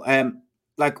 Newcastle,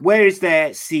 where is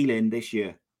their ceiling this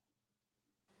year?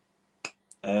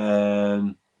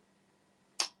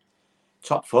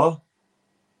 Top 4.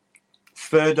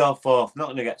 3rd or 4th. Not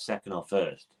going to get 2nd or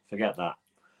 1st. Forget that.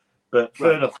 But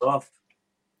 3rd or 4th.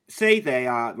 Say they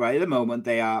are, right, at the moment,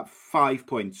 they are 5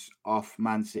 points off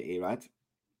Man City, right?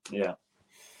 Yeah.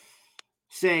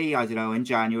 Say, I don't know, in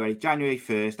January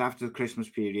 1st, after the Christmas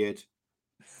period,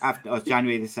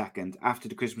 January the 2nd, after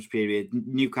the Christmas period,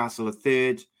 Newcastle are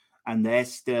 3rd, and they're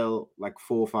still 4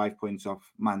 or 5 points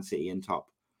off Man City in top.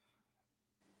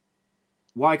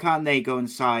 Why can't they go and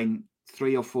sign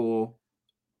 3 or 4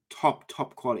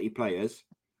 top quality players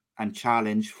and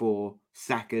challenge for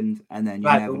 2nd, and then you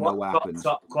never know what happens?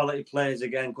 Top quality players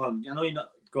again. Go on. I know you're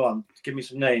not. Go on. Give me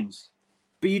some names.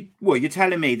 But you're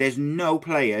telling me there's no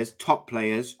top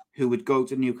players who would go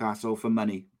to Newcastle for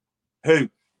money? Who?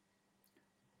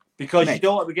 Because you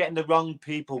don't want to be getting the wrong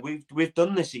people. We've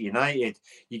done this at United.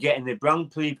 You're getting the wrong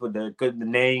people. The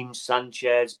names: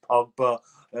 Sanchez, Pogba.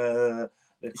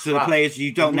 So the players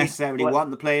you don't necessarily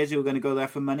want, the players who are going to go there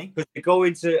for money? Because they go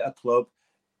into a club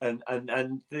and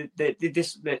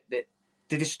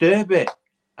they disturb it.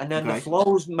 And then the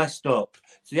flow's messed up.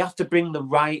 So you have to bring the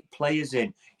right players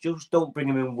in. You just don't bring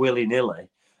them in willy-nilly.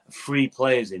 3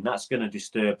 players in. That's going to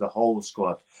disturb the whole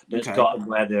squad that's got them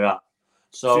where they're at.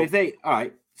 So if they... All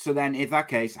right. So then, in that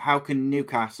case, how can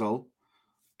Newcastle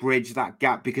bridge that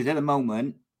gap? Because at the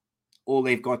moment, all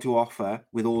they've got to offer,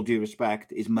 with all due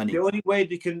respect, is money. The only way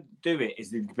they can do it is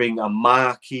they bring a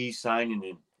marquee signing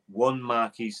in. One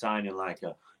marquee signing, like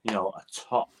a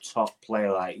top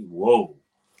player, like, whoa.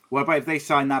 What about if they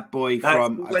sign that boy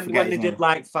from... When they did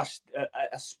like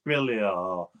Asprilla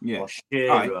or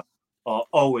Shearer or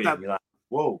Owen, you're like,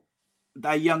 whoa.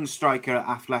 That young striker at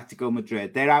Atletico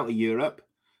Madrid, they're out of Europe.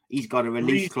 He's got a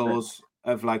release clause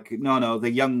of like... the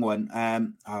young one.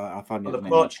 I found the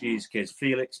Portuguese kids,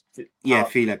 Felix.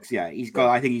 Felix, yeah.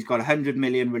 I think he's got 100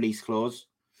 million release clause.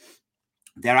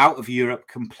 They're out of Europe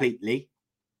completely.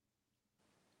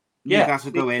 Newcastle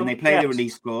go in, they play the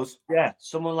release clause. Yeah,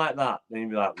 someone like that. Then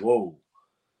you'd be like, whoa.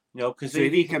 Because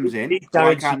if he comes in,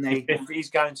 why can't they?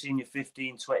 He's guaranteeing you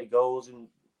 15, 20 goals and,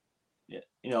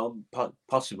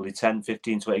 possibly 10,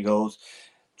 15, 20 goals.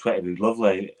 20 would be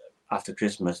lovely after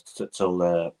Christmas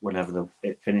till whenever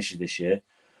it finishes this year.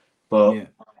 But,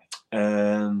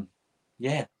 something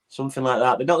like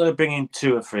that. They're not going to bring in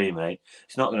 2 or 3, mate.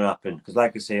 It's not going to happen. Because,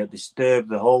 like I say, it'll disturb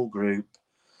the whole group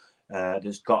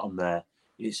that's got them there.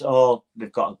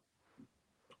 They've got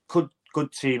a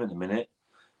good team at the minute.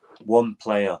 One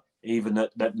player, even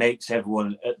that makes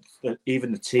everyone,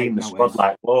 even the team, the squad,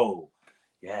 like, whoa,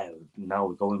 yeah, now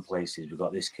we're going places. We've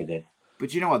got this kid in.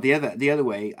 But you know what? The other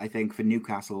way, I think, for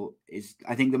Newcastle is,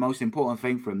 I think the most important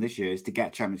thing for them this year is to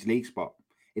get Champions League spot.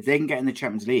 If they can get in the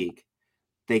Champions League,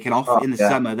 they can offer in the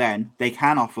summer. Then they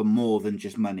can offer more than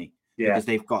just money because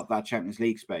they've got that Champions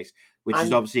League space, which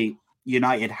is obviously.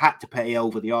 United had to pay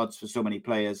over the odds for so many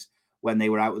players when they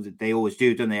were out. They always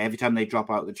do, don't they? Every time they drop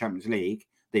out of the Champions League,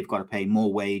 they've got to pay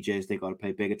more wages. They've got to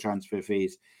pay bigger transfer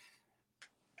fees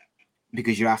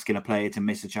because you're asking a player to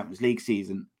miss the Champions League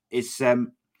season. It's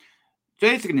an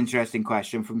interesting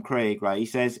question from Craig, right? He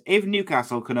says, if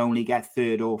Newcastle can only get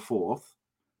 3rd or 4th,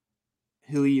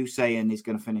 who are you saying is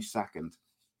going to finish 2nd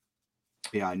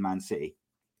behind Man City?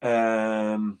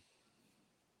 It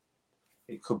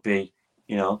could be,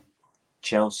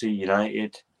 Chelsea,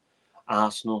 United,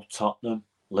 Arsenal, Tottenham,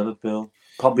 Liverpool.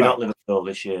 Probably not Liverpool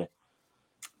this year.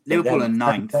 Liverpool are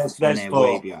 9th. There's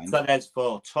 4. So there's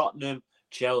 4. Tottenham,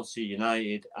 Chelsea,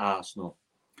 United, Arsenal.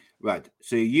 Right.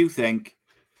 So you think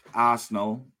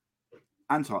Arsenal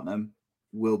and Tottenham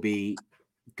will be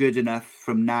good enough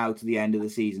from now to the end of the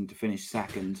season to finish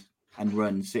 2nd and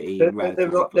run City?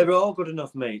 They're all good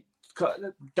enough, mate.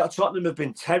 Tottenham have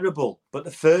been terrible, but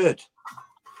the 3rd.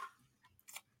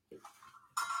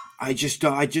 I just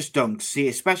don't see,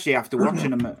 especially after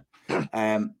watching them.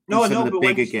 Some of the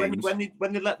bigger games. When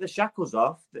they let the shackles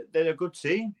off, they're a good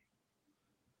team.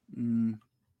 When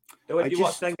you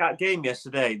watched that game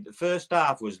yesterday, the first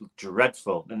half was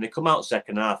dreadful, and they come out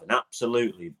second half and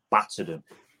absolutely battered them.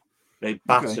 They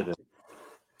battered them.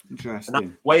 Interesting.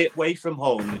 And away from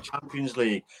home, the Champions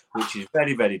League, which is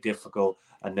very, very difficult,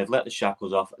 and they've let the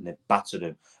shackles off and they've battered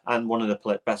them. And one of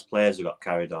the best players who got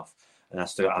carried off and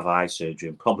has to have eye surgery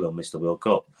and probably will miss the World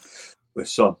Cup with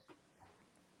Son.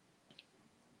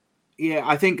 Yeah,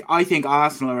 I think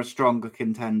Arsenal are a stronger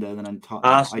contender than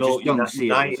Tottenham. Arsenal, I just don't see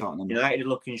it with Tottenham. United are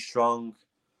looking strong.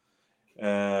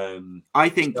 I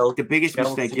think the biggest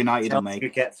mistake United will make.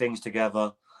 Could get things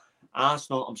together.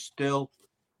 Arsenal, I'm still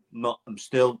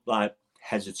like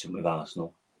hesitant with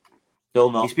Arsenal.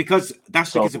 Still not. It's because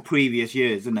because of previous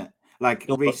years, isn't it? Like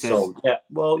Reece says. Yeah.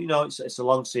 Well, it's a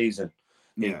long season.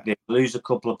 They lose a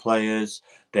couple of players.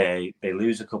 They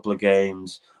lose a couple of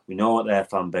games. We know what their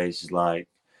fan base is like.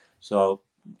 So,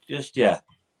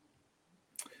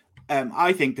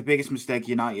 I think the biggest mistake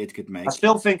United could make. I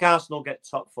still think Arsenal get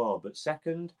top 4, but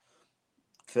 2nd,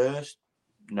 1st,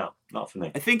 no, not for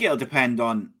me. I think it'll depend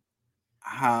on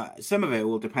some of it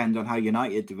will depend on how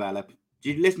United develop.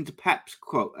 Did you listen to Pep's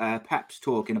quote? Pep's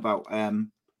talking about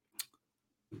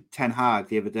Ten Hag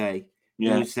the other day.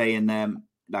 Yeah. He was saying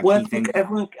he thinks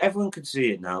everyone can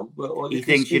see it now. He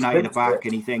thinks United are back,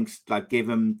 and he thinks give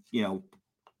him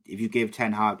if you give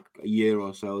Ten Hag a year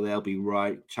or so, they'll be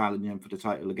right challenging for the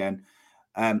title again.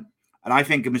 And I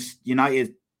think a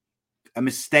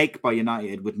mistake by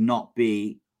United would not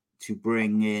be to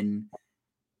bring in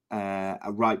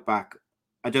a right back.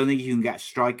 I don't think you can get a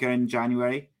striker in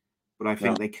January, but I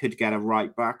think they could get a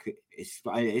right back. It's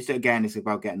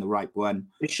about getting the right one.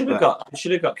 They should have got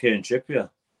Kieran Trippier.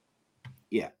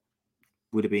 Yeah,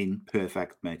 would have been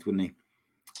perfect, mate, wouldn't he?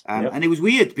 And it was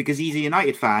weird because he's a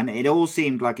United fan. It all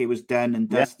seemed like it was done and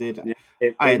dusted.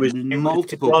 I had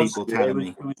multiple people telling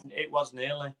me. It was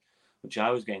nearly, which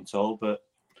I was getting told, but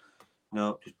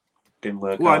no, it didn't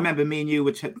work out. I remember me and you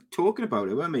were talking about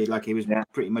it, weren't we? Like it was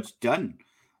pretty much done.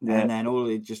 Yeah. And then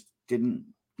it just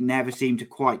never seemed to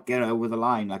quite get over the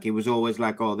line. Like it was always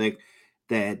like, oh, they're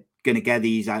going to get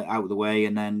these out of the way,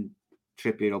 and then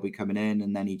Trippier will be coming in,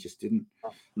 and then he just didn't.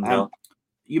 No.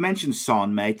 You mentioned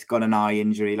Son, mate, got an eye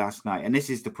injury last night, and this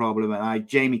is the problem. And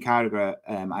Jamie Carragher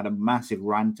had a massive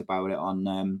rant about it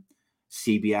on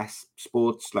CBS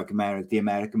Sports, like the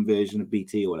American version of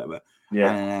BT or whatever.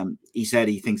 Yeah. And he said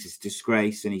he thinks it's a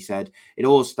disgrace, and he said it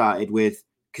all started with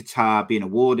Qatar being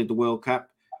awarded the World Cup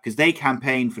because they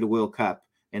campaigned for the World Cup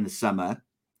in the summer,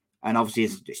 and obviously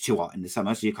it's too hot in the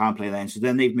summer, so you can't play then. So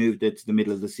then they've moved it to the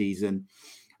middle of the season,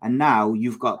 and now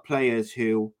you've got players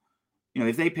who, you know,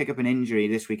 if they pick up an injury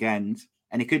this weekend,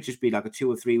 and it could just be like a 2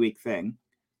 or 3 week thing,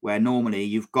 where normally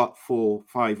you've got 4 or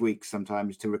 5 weeks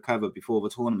sometimes to recover before the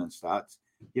tournament starts,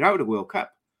 you're out of the World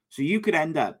Cup. So you could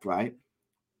end up, right,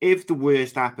 if the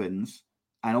worst happens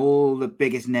and all the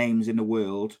biggest names in the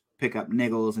world pick up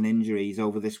niggles and injuries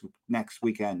over this next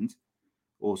weekend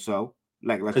or so,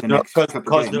 like the next couple of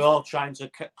games. They're all trying to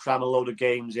cram a load of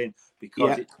games in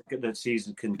because the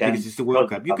season condensed. Because it's the World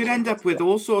Cup. You could end up with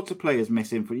all sorts of players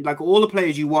missing. Like all the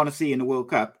players you want to see in the World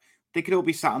Cup, they could all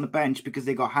be sat on the bench because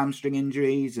they got hamstring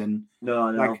injuries. And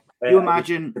like, you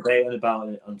imagine debating about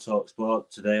it on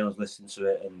TalkSport today. I was listening to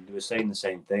it, and they were saying the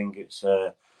same thing. It's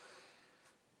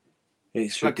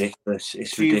ridiculous.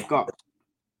 It's so ridiculous.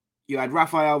 You had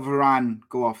Rafael Varane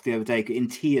go off the other day in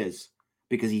tears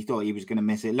because he thought he was going to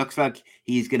miss it. It looks like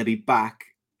he's going to be back,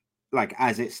 like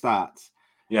as it starts.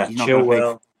 Yeah,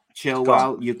 Chilwell.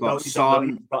 You've got Son.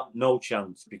 He's got no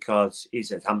chance because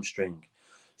he's a hamstring.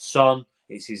 Son,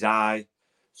 it's his eye,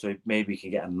 so maybe he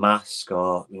can get a mask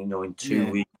or in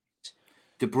 2 weeks.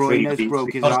 De Bruyne's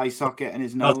broke his eye socket and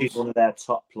his nose. He's one of their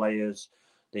top players.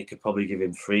 They could probably give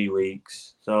him 3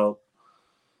 weeks. So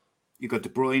you got De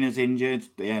Bruyne's injured.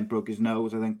 Broke his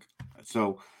nose, I think.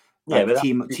 So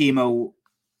Timo.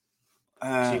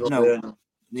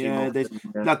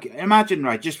 Look, imagine,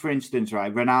 right, just for instance,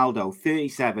 right, Ronaldo,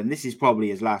 37. This is probably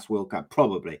his last World Cup.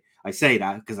 Probably. I say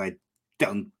that because I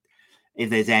don't. If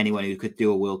there's anyone who could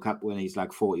do a World Cup when he's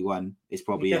like 41, it's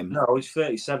probably him. No, he's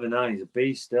 37 now. He's a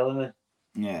beast still, isn't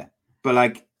he? Yeah. But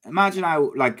like, imagine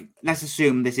how, like, let's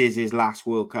assume this is his last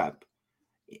World Cup.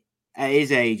 At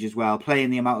his age as well,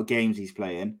 playing the amount of games he's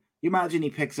playing, you imagine he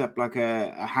picks up like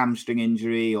a hamstring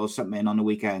injury or something on the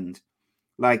weekend.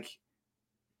 Like,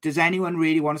 does anyone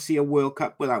really want to see a World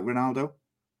Cup without Ronaldo?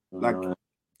 Like, do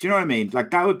you know what I mean?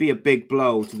 Like, that would be a big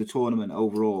blow to the tournament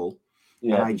overall.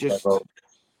 Yeah,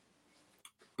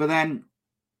 but then,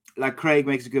 like Craig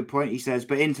makes a good point. He says,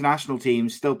 but international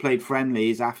teams still played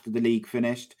friendlies after the league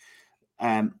finished.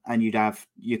 And you'd have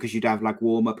like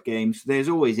warm-up games. There's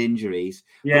always injuries.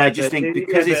 Yeah, but I just think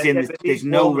because there's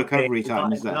no recovery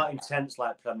time, is there? Not intense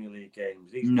like Premier League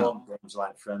games. These warm games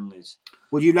like friendlies.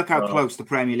 Well, you look how close the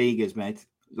Premier League is, mate.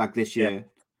 Like this year,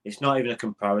 it's not even a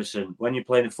comparison. When you're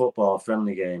playing a football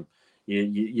friendly game,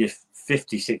 you're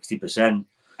 50-60%.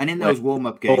 And in those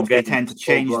warm-up games, they tend to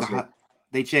change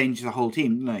the whole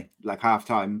team, don't they? Like half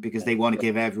time because they want to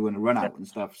give everyone a run out and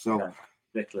stuff. So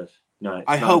ridiculous. No,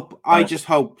 I just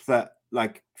hope that,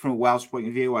 like, from a Welsh point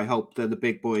of view, I hope that the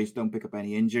big boys don't pick up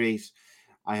any injuries.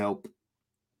 I hope,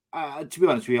 to be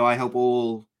honest with you, I hope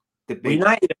all the big...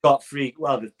 United have got 3.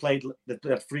 Well,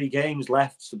 they've 3 games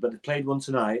left, but they've played one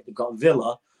tonight. They've got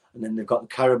Villa, and then they've got the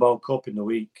Carabao Cup in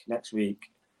the next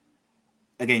week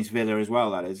against Villa as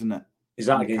well. That isn't it? Is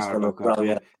that against Villa? Well,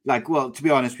 yeah. Like, well, to be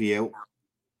honest with you,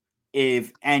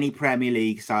 if any Premier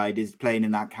League side is playing in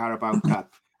that Carabao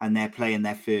Cup and they're playing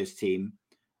their first team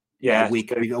a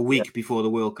week before the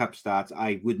World Cup starts,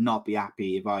 I would not be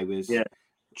happy if I was... Yeah,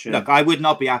 true. Look, I would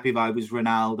not be happy if I was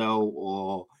Ronaldo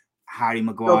or Harry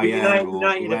Maguire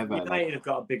or whoever. United have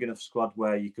got a big enough squad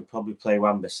where you could probably play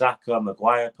Wan-Bissaka.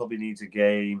 Maguire probably needs a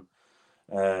game.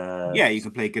 You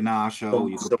could play Garnacho.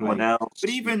 You could play... else. But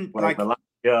even like...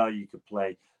 Malacia, you could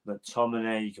play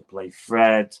McTominay. You could play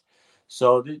Fred.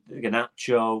 So the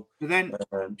Garnacho, but then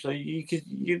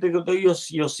you'll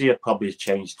see probably a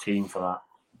changed team for that.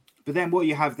 But then what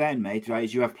you have then, mate, right,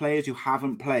 is you have players who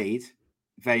haven't played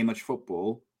very much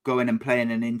football going and playing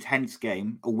an intense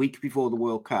game a week before the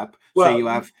World Cup. Well, so you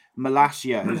have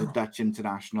Malacia, who's a Dutch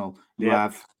international. You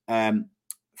have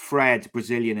Fred,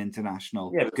 Brazilian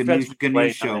international. Yeah,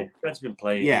 Garnacho. Fred's been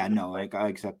playing. Yeah, no, I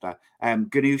accept that.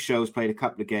 Garnacho's played a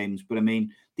couple of games, but I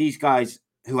mean, these guys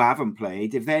who haven't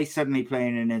played, if they're suddenly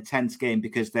playing an intense game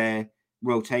because they're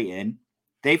rotating,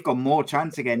 they've got more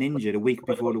chance of getting injured a week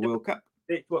before the World Cup.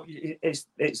 It's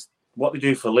what they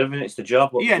do for a living. It's the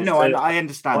job. I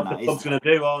understand that. What the club's going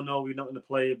to do? Oh no, we're not going to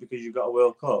play you because you've got a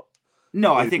World Cup.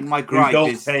 No, I think my gripe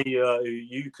is pay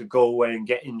you could go away and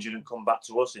get injured and come back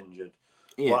to us injured.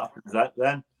 Yeah. What happens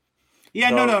then? Yeah,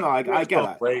 so, no. I get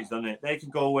that. Ways, doesn't it? They can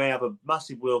go away, have a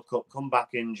massive World Cup, come back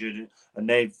injured, and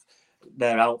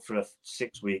they're out for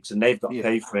 6 weeks, and they've got to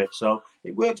pay for it. So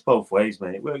it works both ways,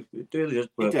 mate. It really does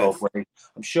work both ways.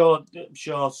 I'm sure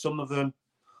some of them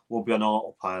will be on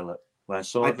autopilot. Where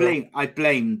some I blame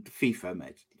FIFA,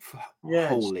 mate.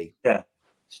 Holy,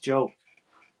 it's a joke.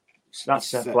 That's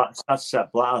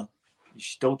Sepp Blatter. You're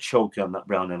still choking on that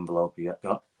brown envelope you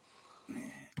got. Yeah,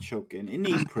 choking. He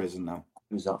needs prison now.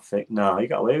 Was that thick? No, he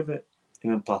got away with it.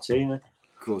 Him and Platini.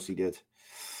 Of course he did.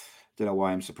 Don't know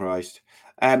why I'm surprised.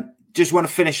 Just want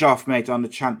to finish off, mate, on the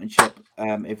championship.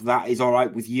 If that is all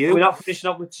right with you. We're not finishing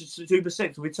up with Super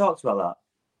 6. We talked about that.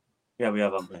 Yeah, we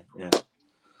have, haven't we? Yeah.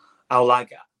 I've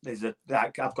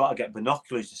got to get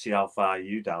binoculars to see how far down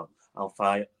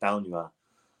you are.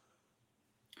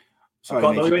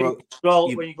 Sorry, mate,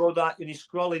 when you're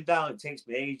scrolling down, it takes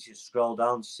me ages to scroll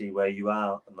down to see where you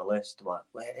are on the list. I'm like,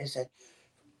 where is it?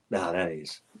 No, there it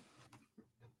is.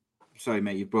 Sorry,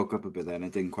 mate, you broke up a bit then. I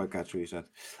didn't quite catch what you said.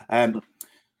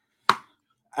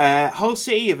 Hull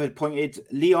City have appointed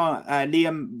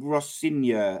Liam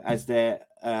Rossignol as their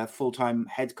full-time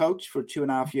head coach for a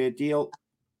 2.5-year deal.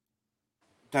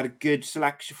 That a good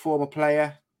selection, former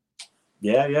player.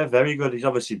 Yeah, very good. He's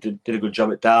obviously did a good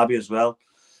job at Derby as well.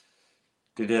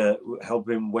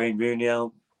 Helping Wayne Rooney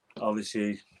out.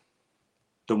 Obviously,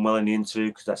 done well in the interview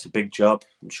because that's a big job.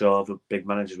 I'm sure the big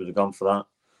managers would have gone for that.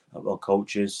 Or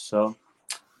coaches. So,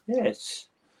 yeah, it's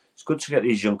good to get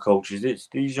these young coaches.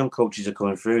 These young coaches are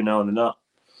coming through now, and they're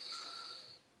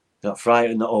not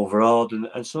frightened, not overawed,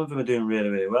 and some of them are doing really,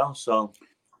 really well. So,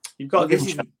 you've got to give them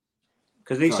a chance.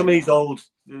 Because some of these old,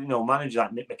 managers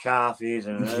like Nick McCarthy's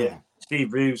and Steve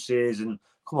Bruce's, and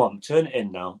come on, turn it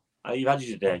in now. You've had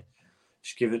your day.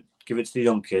 Just give it to the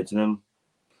young kids, and then,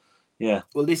 yeah.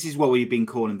 Well, this is what we've been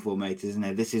calling for, mate, isn't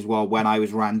it? This is what, when I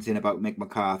was ranting about Mick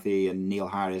McCarthy and Neil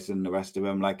Harris and the rest of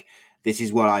them, like, this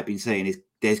is what I've been saying, is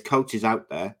there's coaches out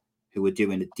there who are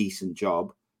doing a decent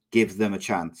job. Give them a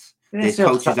chance. Yeah, there's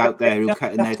coaches out there who are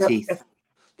cutting their teeth.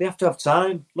 They have to have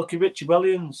time. Look at Richie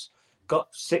Williams.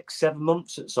 Got 6-7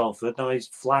 months at Salford. Now he's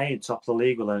flying top of the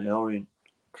league with Leyton Orient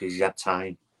because he's had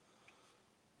time.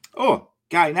 Oh,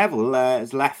 Gary Neville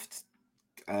has left.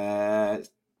 What's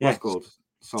called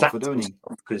Salford, don't he?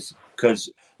 Because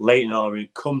Leyton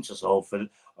Orient come to Salford.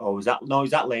 He's at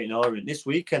Leyton Orient this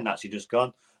weekend. Actually, just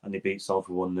gone, and they beat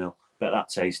Salford 1-0. But that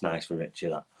tastes nice for Richie.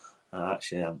 That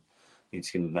actually, I need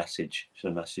to give him a message.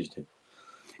 Should have messaged him.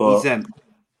 But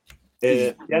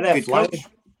they're flying. Coach.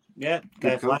 Yeah,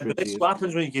 they're flying. But this is what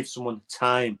happens when you give someone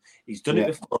time. He's done it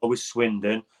before with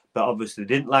Swindon, but obviously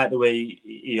didn't like the way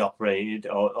he operated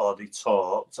or they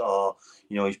talked, or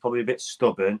he's probably a bit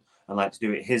stubborn and liked to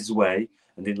do it his way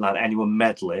and didn't like anyone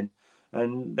meddling,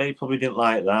 and they probably didn't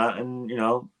like that. And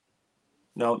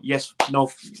yes,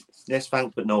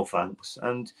 thanks, but no thanks.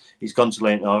 And he's gone to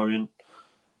Leyton Orient,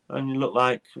 and you look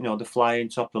like the flying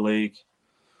top of the league.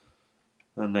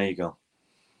 And there you go.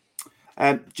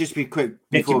 Just be quick.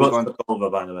 Nicky Butt's took over,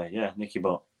 by the way. Yeah, Nicky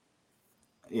Butt.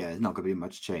 Yeah, there's not going to be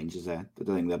much change, is there? I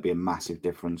don't think there'll be a massive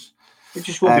difference. It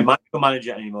just won't be micromanage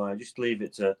anymore. I just leave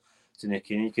it to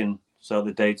Nicky, and he can sort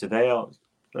the day-to-day out.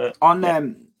 On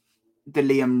the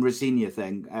Liam Rossignol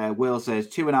thing, Will says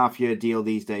 2.5-year deal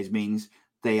these days means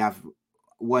they have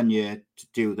 1 year to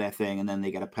do their thing, and then they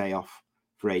get a payoff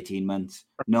for 18 months.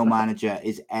 No manager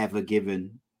is ever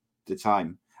given the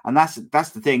time. And that's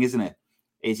the thing, isn't it?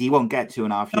 Is he won't get 2.5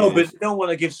 years. No, but you don't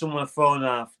want to give someone a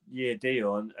 4.5-year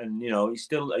deal, and he's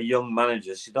still a young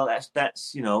manager. So that's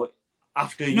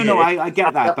after a year. No, I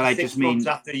get that, but I just mean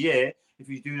after a year, if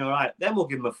he's doing all right, then we'll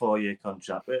give him a 4-year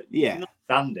contract. But yeah,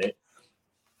 stand it.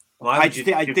 I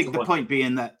think the point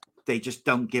being that they just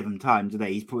don't give him time, do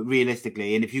they? He's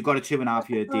realistically, and if you've got a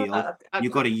 2.5-year deal,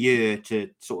 you've got a year to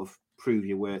sort of prove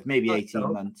your worth, maybe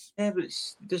 18 months. Yeah, but it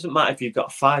doesn't matter if you've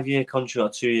got a 5-year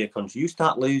contract or 2-year contract. You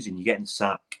start losing, you're getting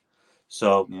sacked.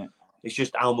 So it's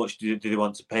just how much do they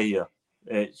want to pay you?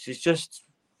 It's just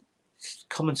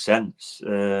common sense.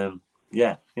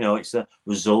 It's a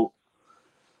result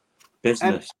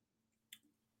business.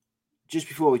 Just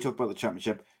before we talk about the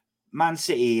championship, Man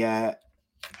City,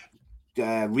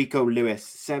 Rico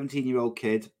Lewis, 17-year-old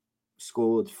kid,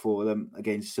 scored for them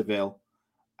against Seville.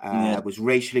 Was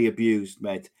racially abused,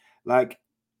 mate. Like,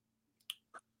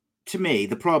 to me,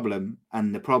 the problem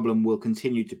will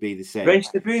continue to be the same.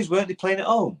 Racially abused, weren't they playing at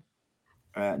home?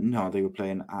 No, they were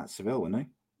playing at Seville, weren't they?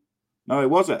 No, it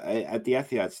was at the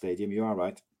Etihad Stadium. You are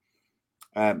right.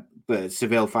 But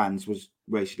Seville fans was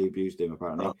racially abused him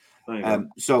apparently.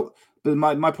 Oh, but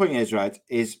my point is right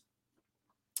is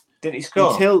didn't he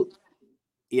score?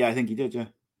 I think he did. Yeah.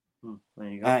 There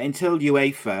you go. Until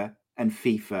UEFA and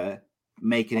FIFA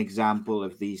make an example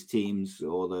of these teams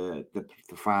or the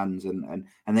fans and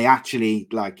they actually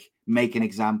like make an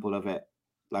example of it,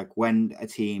 like when a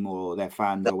team or their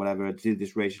fans or whatever do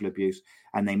this racial abuse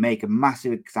and they make a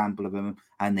massive example of them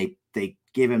and they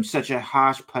give them such a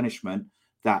harsh punishment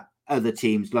that other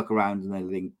teams look around and they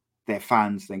think their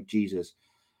fans think, Jesus,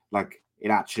 like it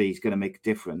actually is going to make a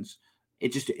difference.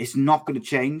 It's not going to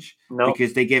change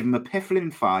because they give them a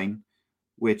piffling fine,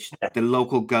 which the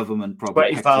local government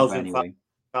probably picks up anyway.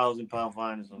 £1,000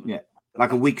 fine or something. Yeah,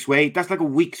 like a week's wage. That's like a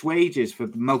week's wages for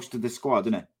most of the squad,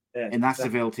 isn't it? Yeah, in that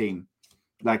Seville team,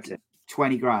 like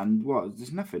 20 grand. What?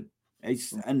 There's nothing.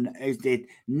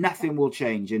 Nothing will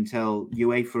change until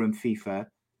UEFA and FIFA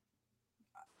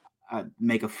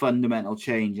make a fundamental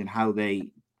change in how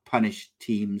they punish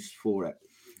teams for it.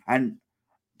 And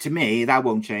to me, that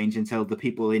won't change until the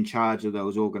people in charge of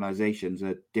those organizations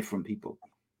are different people.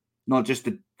 Not just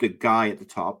the guy at the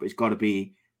top. It's got to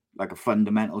be like a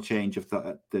fundamental change of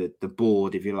the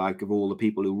board, if you like, of all the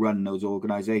people who run those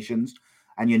organizations.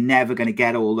 And you're never going to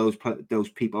get all those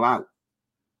people out.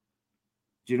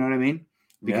 Do you know what I mean?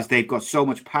 Because they've got so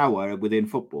much power within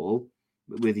football,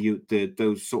 with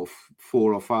those sort of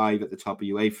 4 or 5 at the top of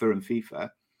UEFA and FIFA,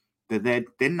 that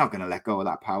they're not going to let go of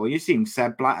that power. You've seen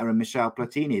Seb Blatter and Michel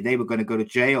Platini. They were going to go to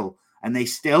jail, and they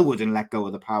still wouldn't let go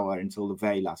of the power until the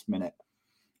very last minute.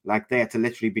 Like they had to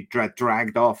literally be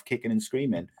dragged off, kicking and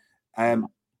screaming.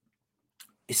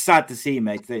 It's sad to see,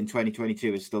 mate, that in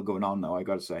 2022 it's still going on, though, I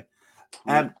got to say.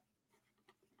 I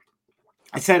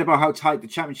said about how tight the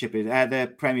championship is,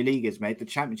 the Premier League is, mate. The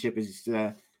championship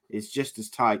is just as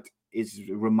tight. It's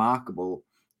remarkable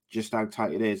just how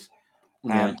tight it is.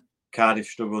 Cardiff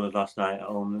struggled last night at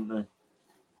home, didn't they?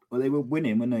 Well, they were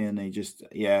winning, weren't they? And they just,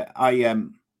 I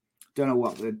don't know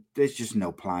what. There's just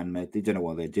no plan, mate. They don't know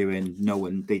what they're doing.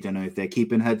 They don't know if they're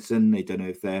keeping Hudson. They don't know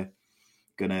if they're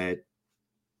gonna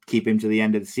keep him to the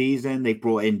end of the season. They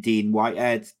brought in Dean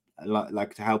Whitehead,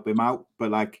 like to help him out,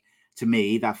 but like to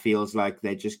me, that feels like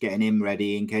they're just getting him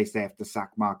ready in case they have to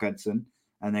sack Mark Hudson,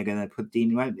 and they're gonna put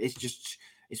Dean Whitehead.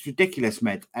 It's ridiculous,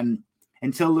 mate. And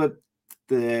until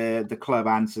the club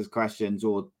answers questions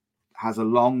or has a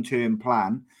long-term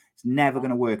plan, it's never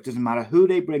going to work. Doesn't matter who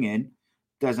they bring in,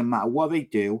 doesn't matter what they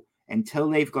do, until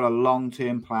they've got a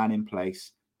long-term plan in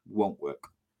place, it won't work.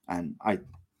 And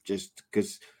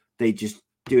because they just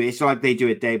do it. It's like they do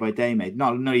it day by day, mate.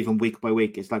 Not even week by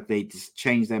week. It's like they just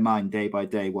change their mind day by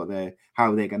day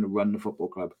how they're going to run the football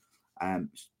club.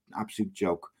 Absolute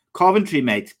joke. Coventry,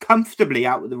 mate, comfortably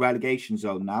out of the relegation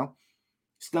zone now.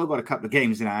 Still got a couple of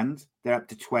games in hand. They're up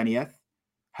to 20th.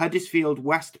 Huddersfield,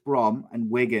 West Brom, and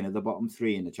Wigan are the bottom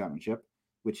 3 in the championship,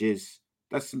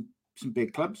 that's some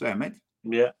big clubs there, mate.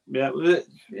 Yeah. They're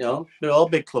all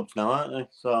big clubs now, aren't they?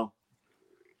 So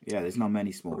yeah, there's not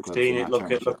many small clubs.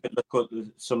 Look at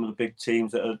some of the big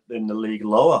teams that are in the league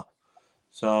lower.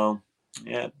 So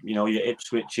your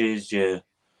Ipswiches,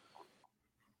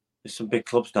 there's some big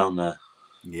clubs down there.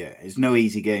 Yeah, it's no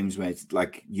easy games, mate.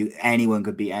 Like anyone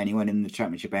could beat anyone in the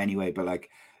championship anyway, but like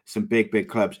some big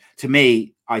clubs. To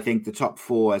me, I think the top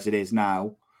 4 as it is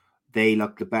now, they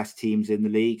look the best teams in the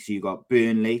league. So you got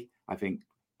Burnley, I think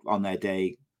on their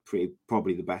day,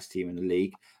 probably the best team in the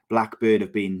league. Blackburn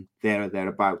have been there or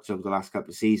thereabouts over the last couple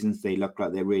of seasons. They look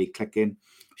like they're really clicking.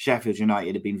 Sheffield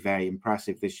United have been very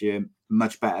impressive this year,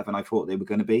 much better than I thought they were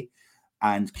going to be.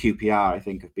 And QPR, I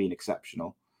think, have been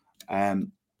exceptional.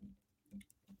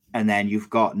 And then you've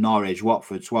got Norwich,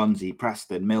 Watford, Swansea,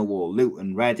 Preston, Millwall,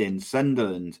 Luton, Reading,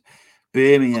 Sunderland,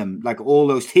 Birmingham. Like all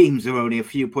those teams are only a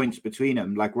few points between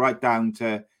them. Like right down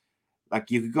to, like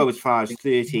you could go as far as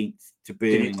 13th to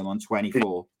Birmingham on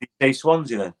 24. Did you say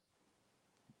Swansea then?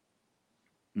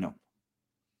 No.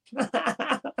 But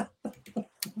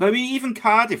I mean, even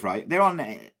Cardiff, right? They're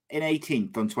in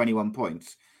 18th on 21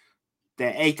 points.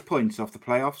 They're 8 points off the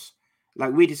playoffs.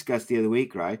 Like we discussed the other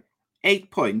week, right?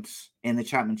 8 points in the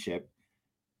championship,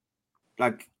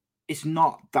 like it's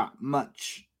not that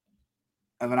much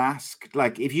of an ask.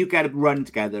 Like if you get a run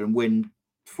together and win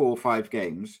 4 or 5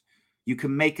 games, you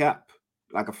can make up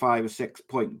like a 5 or 6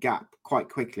 point gap quite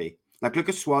quickly. Like look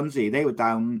at Swansea, they were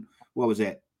down, what was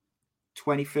it,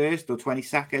 21st or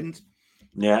 22nd?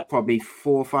 Yeah, probably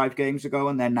 4 or 5 games ago,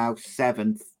 and they're now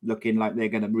 7th, looking like they're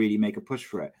going to really make a push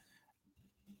for it.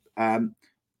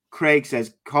 Craig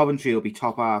says Coventry will be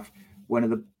top half. One of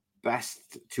the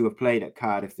best to have played at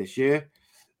Cardiff this year.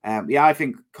 I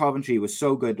think Coventry was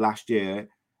so good last year.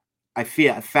 I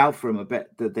felt for him a bit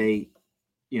that they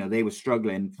were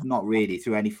struggling, not really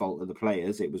through any fault of the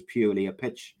players. It was purely a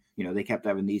pitch. They kept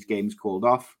having these games called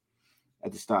off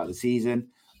at the start of the season.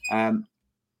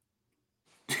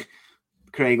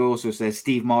 Craig also says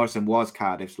Steve Morrison was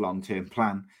Cardiff's long-term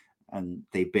plan, and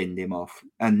they binned him off.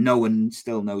 And no one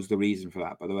still knows the reason for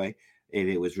that, by the way, if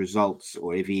it was results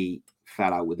or if he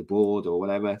fell out with the board or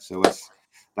whatever. So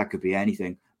that could be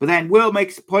anything. But then Will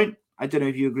makes a point. I don't know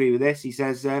if you agree with this. He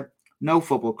says no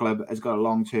football club has got a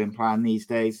long-term plan these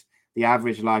days. The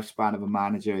average lifespan of a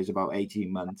manager is about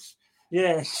 18 months.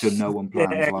 Yes. So no one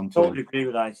plans long-term. I totally agree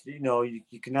with that. You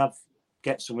can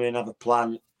get somewhere and have a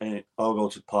plan, and it all go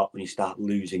to pot when you start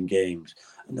losing games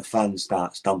and the fans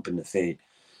start stomping the feet.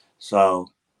 So,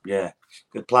 yeah,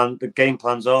 the game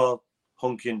plans are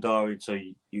hunky and dory. So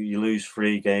you lose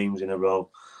 3 games in a row,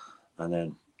 and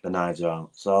then the knives are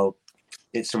out. So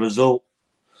it's a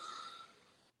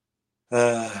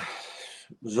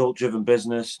result-driven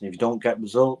business. And if you don't get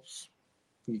results,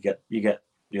 you get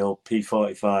the old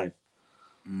P45.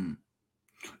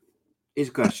 Here's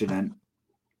a question then.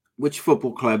 Which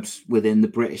football clubs within the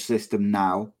British system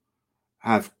now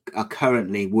are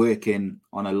currently working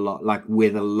on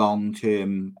with a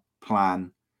long-term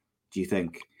plan, do you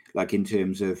think? Like in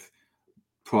terms of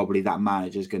probably that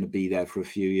manager's going to be there for a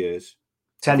few years.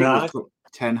 Ten Hag,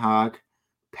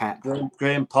 Pep.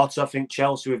 Graham Potter. I think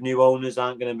Chelsea with new owners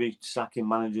aren't going to be sacking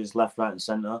managers left, right and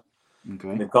centre.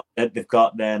 Okay. They've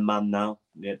got their man now.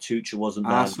 Yeah, Tuchel wasn't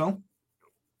there. Arsenal?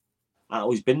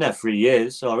 He's been there 3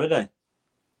 years already.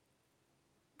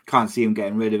 Can't see him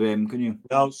getting rid of him, can you?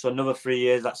 No, so another 3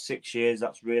 years. That's 6 years.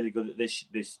 That's really good at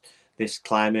this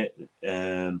climate.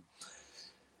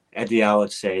 Eddie, I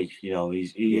would say,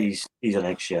 he's an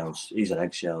eggshells. He's an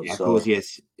eggshells. Yeah, of course,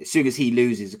 yes. As soon as he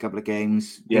loses a couple of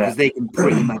games, because they can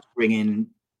pretty much bring in.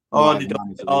 They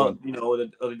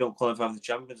don't qualify for the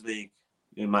Champions League.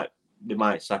 They might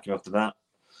sack him after that.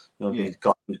 We've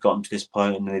gotten to this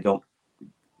point, and they don't.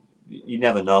 You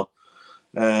never know.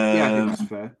 I think that's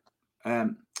fair. I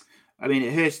mean,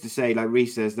 it hurts to say, like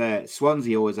Reece says there,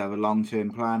 Swansea always have a long-term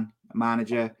plan, a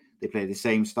manager. They play the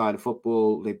same style of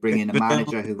football. They bring in a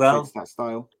manager who fits that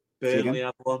style. Burnley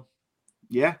have one.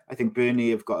 Yeah, I think Burnley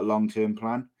have got a long-term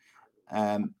plan.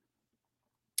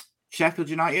 Sheffield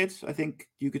United, I think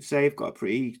you could say, have got a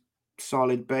pretty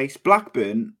solid base.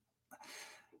 Blackburn,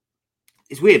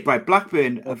 it's weird, right?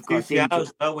 Blackburn have got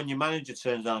when your manager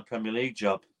turns down a Premier League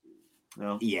job.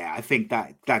 No. Yeah, I think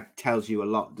that tells you a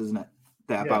lot, doesn't it?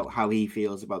 About how he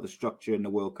feels about the structure in the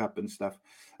World Cup and stuff.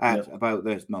 About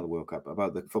not the World Cup,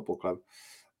 about the football club.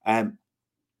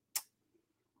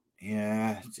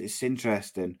 It's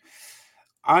interesting.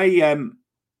 I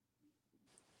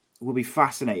will be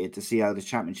fascinated to see how the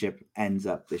Championship ends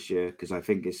up this year, because I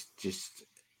think it's just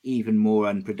even more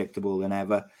unpredictable than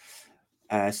ever.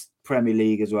 Premier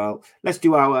League as well. Let's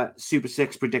do our Super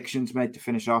 6 predictions, mate, to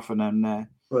finish off, and then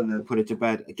we'll put it to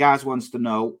bed. Gaz wants to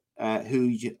know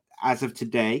as of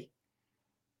today,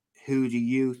 who do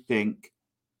you think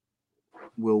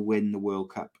will win the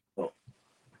World Cup? I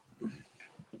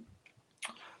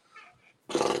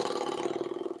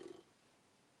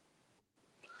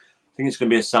think it's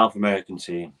going to be a South American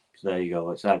team. So there you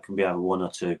go. It can be either one or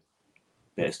two.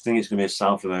 But I think it's going to be a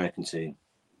South American team.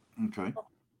 Okay.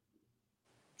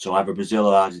 So either Brazil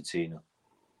or Argentina.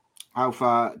 How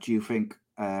far do you think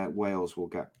Wales will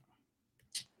get?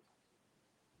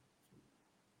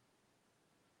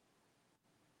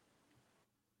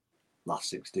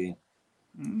 Last 16.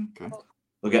 Okay.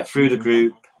 They'll get through the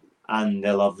group, and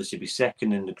they'll obviously be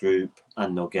second in the group,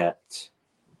 and they'll get,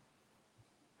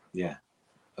 a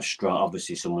strong,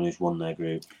 obviously someone who's won their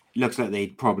group. Looks like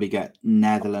they'd probably get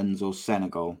Netherlands or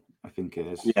Senegal, I think it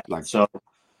is. Yeah, so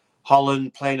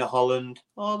Holland, playing at Holland.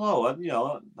 Although,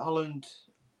 Holland,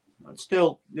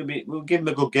 still, we'll give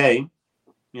them a good game.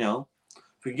 If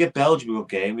we give Belgium a good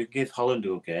game, we can give Holland a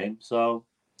good game. So,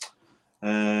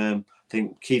 I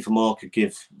think Kiefer Moore could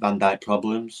give Van Dijk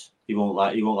problems. He won't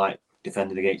like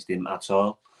defending against him at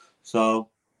all. So,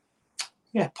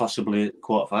 possibly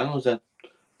quarterfinals then.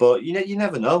 But you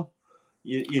never know.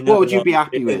 What would you be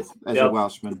happy with as a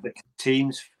Welshman? The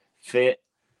team's fit.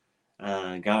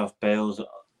 Gareth Bale's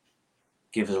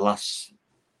give us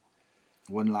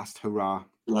one last hurrah.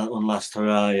 One last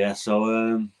hurrah, yeah.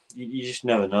 So you just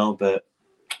never know. But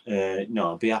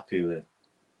I'd be happy with.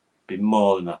 Be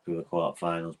more than happy with the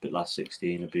quarterfinals, but last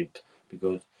 16 would be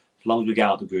good as long as we get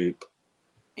out of the group.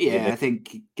 Yeah, I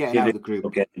think getting out of the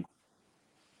group, getting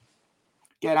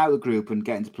out of the group and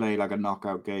getting to play like a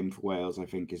knockout game for Wales, I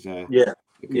think is a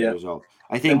good result.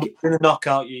 I think in a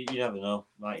knockout, you never know.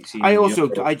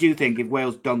 I do think if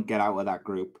Wales don't get out of that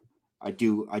group, I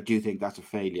do think that's a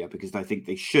failure because I think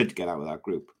they should get out of that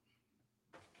group.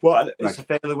 What? It's a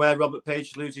failure where Robert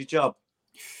Page loses his job.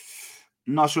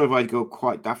 Not sure if I'd go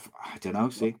quite that. I don't know.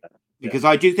 See, because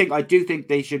I do think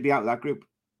they should be out of that group.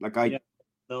 Like I. Yeah.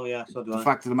 No, yeah. So do the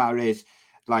fact of the matter is,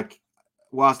 like,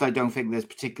 whilst I don't think there's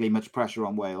particularly much pressure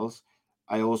on Wales,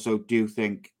 I also do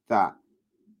think that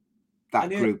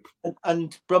group.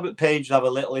 And Robert Page will have a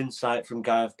little insight from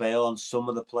Gareth Bale on some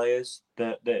of the players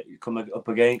that come up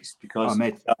against because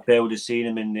Bale would have seen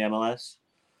him in the MLS.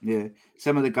 Yeah,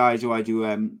 some of the guys who I do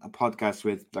a podcast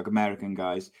with, like American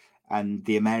guys, and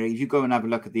if you go and have a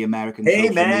look at the American social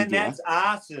media, that's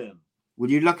awesome. Will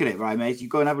you look at it, right, mate? You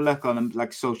go and have a look on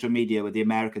like social media with the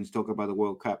Americans talking about the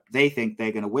World Cup. They think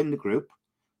they're going to win the group.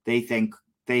 They think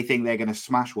they're going to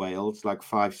smash Wales like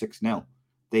 5-6-0.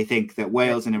 They think that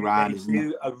Wales and Iran is.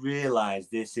 You realise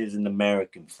this is an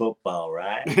American football,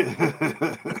 right?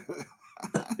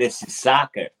 This is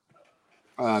soccer.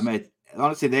 Mate,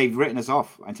 honestly, they've written us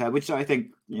off, which I think,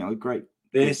 great.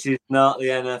 This is not the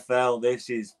NFL.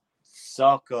 This is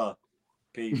soccer,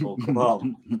 people. Come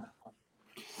on.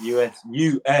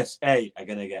 USA are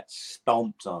going to get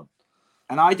stomped on.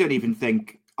 And I don't even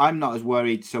think, I'm not as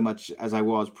worried so much as I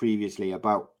was previously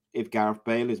about if Gareth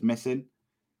Bale is missing.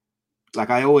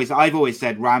 Like I've always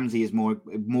said Ramsey is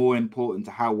more important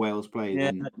to how Wales play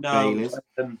than Bale is.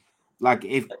 Like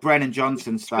if Brennan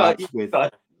Johnson starts with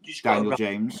Daniel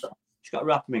James. You've got to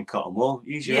wrap him in cotton wool.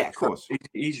 Of course.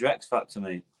 He's your X factor,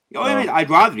 mate. I mean, I'd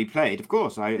rather he played, of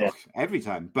course, every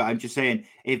time. But I'm just saying,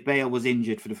 if Bale was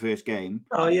injured for the first game,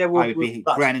 I would be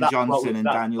Brennan Johnson and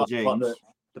Daniel James.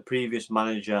 The previous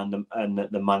manager and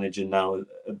the manager now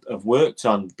have worked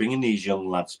on bringing these young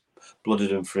lads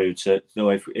blooded and through to know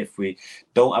if we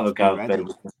don't have a Gareth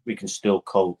Bale, we can still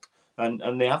cope.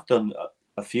 And they have done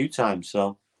a few times.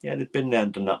 So, yeah, they've been there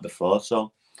and done that before.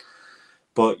 So,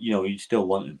 but, you still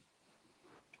want him.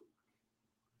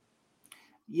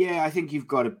 Yeah, I think you've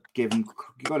got to give him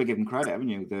credit, haven't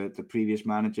you? The previous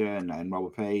manager and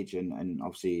Robert Page and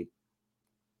obviously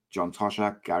John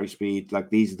Toshak, Gary Speed, like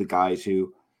these are the guys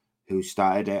who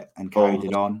started it and carried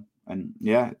it on. And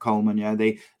Coleman,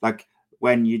 they like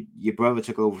when your brother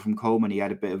took over from Coleman, he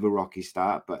had a bit of a rocky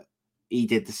start, but he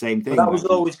did the same thing. But that was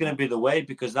always going to be the way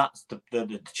because that's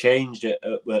the change that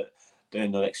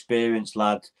the experienced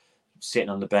lad sitting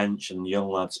on the bench and young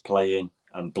lads playing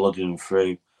and blooding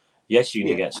through. Yes, you're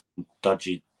going to get some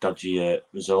dodgy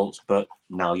results, but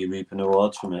now you're reaping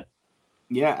rewards from it.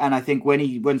 Yeah, and I think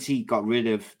once he got rid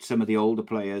of some of the older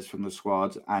players from the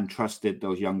squad and trusted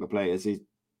those younger players, he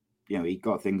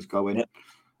got things going.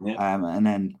 Yeah. And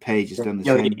then Page has done the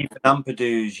same. Your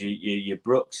Ampadu's, your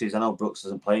Brookses. I know Brooks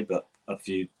hasn't played, but a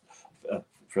few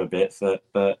for a bit.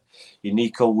 But your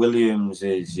Nico Williams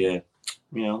is, they've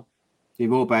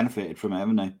all benefited from it,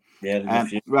 haven't they? Yeah.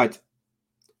 Right.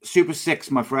 Super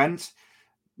 6, my friends.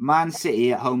 Man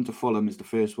City at home to Fulham is the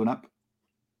first one up.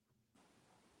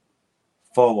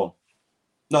 4-1.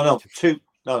 No, 2.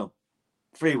 No,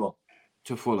 3-1.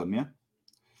 To Fulham, yeah?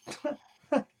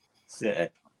 City.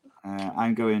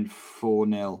 I'm going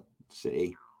 4-0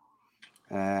 City.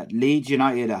 Leeds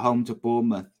United at home to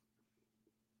Bournemouth.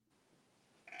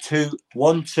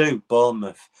 1-2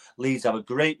 Bournemouth. Leeds have a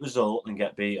great result and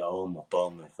get beat at home with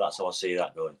Bournemouth. That's how I see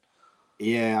that going.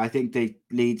 Yeah, I think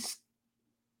Leeds,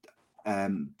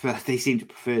 they seem to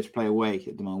prefer to play away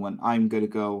at the moment. I'm going to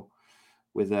go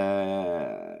with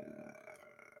a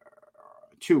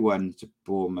 2-1 to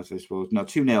Bournemouth, I suppose. No,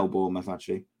 2-0 Bournemouth,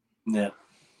 actually. Yeah.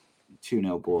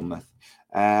 2-0 Bournemouth.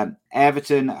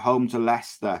 Everton at home to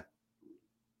Leicester.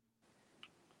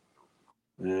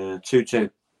 2-2.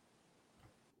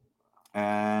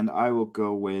 And I will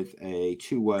go with a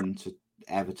 2-1 to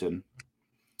Everton.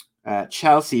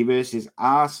 Chelsea versus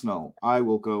Arsenal. I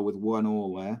will go with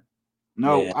 1-1 there.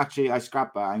 No, actually, I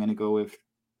scrapped that. I'm going to go with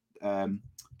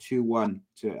 2-1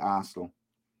 to Arsenal.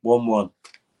 1-1.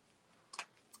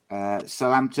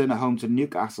 Southampton at home to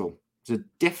Newcastle. It's a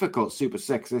difficult Super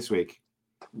 6 this week.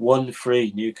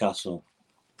 1-3 Newcastle.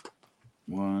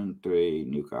 1-3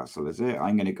 Newcastle, is it?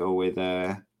 I'm going to go with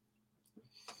 2-0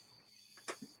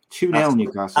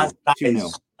 Newcastle.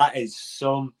 2-0. That is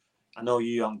some... I know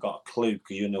you haven't got a clue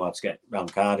because you know how to get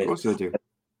round Cardiff. Of course I do.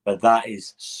 But that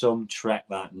is some trek,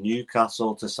 that.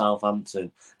 Newcastle to Southampton.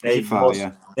 They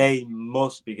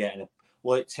must be getting it.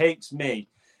 Well, it takes me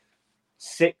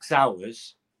 6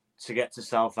 hours to get to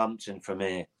Southampton from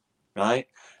here, right?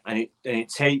 And it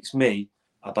takes me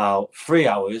about 3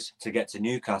 hours to get to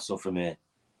Newcastle from here.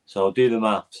 So do the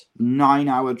maths.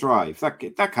 9-hour drive.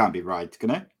 That can't be right,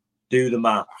 can it? Do the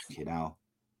maths. You know.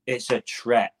 it's a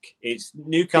trek. It's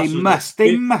Newcastle.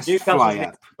 They must fly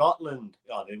up. Scotland.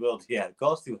 Oh, they will. Yeah, of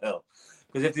course they will.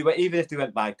 Because if they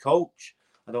went by coach,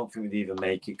 I don't think we'd even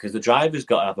make it. Because the driver's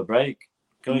got to have a break.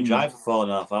 You can only drive for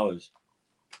 4.5 hours.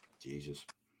 Jesus.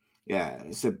 Yeah,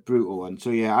 it's a brutal one.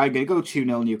 So yeah, I'm gonna go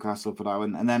 2-0 Newcastle for that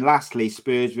one. And then lastly,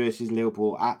 Spurs versus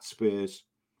Liverpool at Spurs.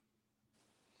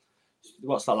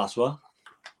 What's that last one?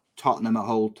 Tottenham at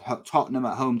home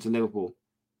to Liverpool.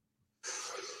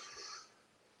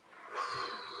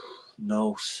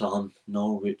 No Son,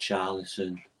 no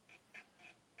Richarlison.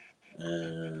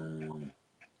 2-1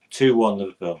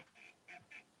 Liverpool.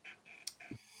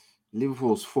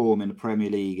 Liverpool's form in the Premier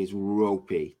League is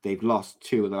ropey. They've lost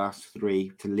 2 of the last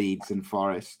 3 to Leeds and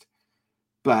Forest.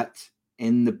 But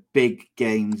in the big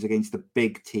games against the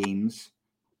big teams,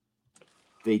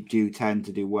 they do tend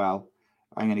to do well.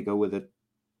 I'm going to go with a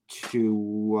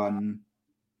 2-1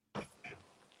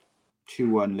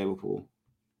 Liverpool.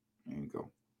 There we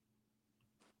go.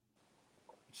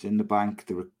 It's in the bank.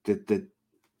 The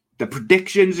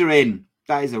predictions are in.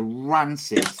 That is a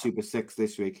rancid Super 6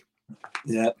 this week.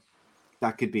 Yeah.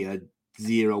 That could be a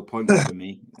 0 point for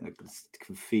me. I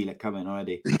can feel it coming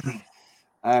already.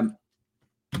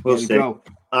 We'll see. Go.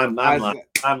 I'm like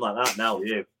that now.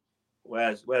 You.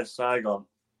 Where's Saigon?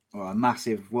 Oh, a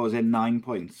massive. What was it? 9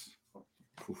 points.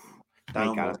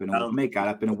 Make that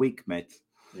up in a week, mate.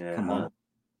 Yeah. Come on.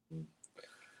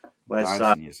 Where's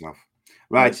Saigon? Yourself.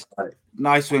 Right.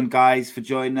 Nice one, guys, for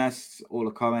joining us. All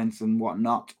the comments and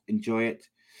whatnot. Enjoy it.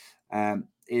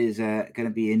 Is going to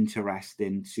be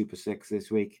interesting Super 6 this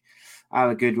week.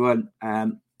 Have a good one.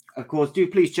 Of course, do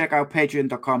please check out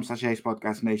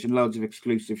patreon.com/AcePodcastNation. Loads of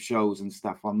exclusive shows and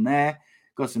stuff on there.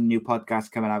 Got some new podcasts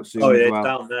coming out soon as well.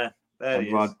 Down there. There he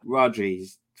is.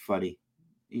 Rodri's funny.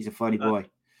 He's a funny boy.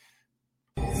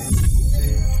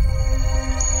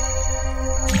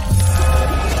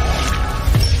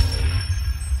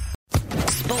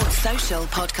 Sports Social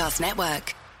Podcast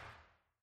Network.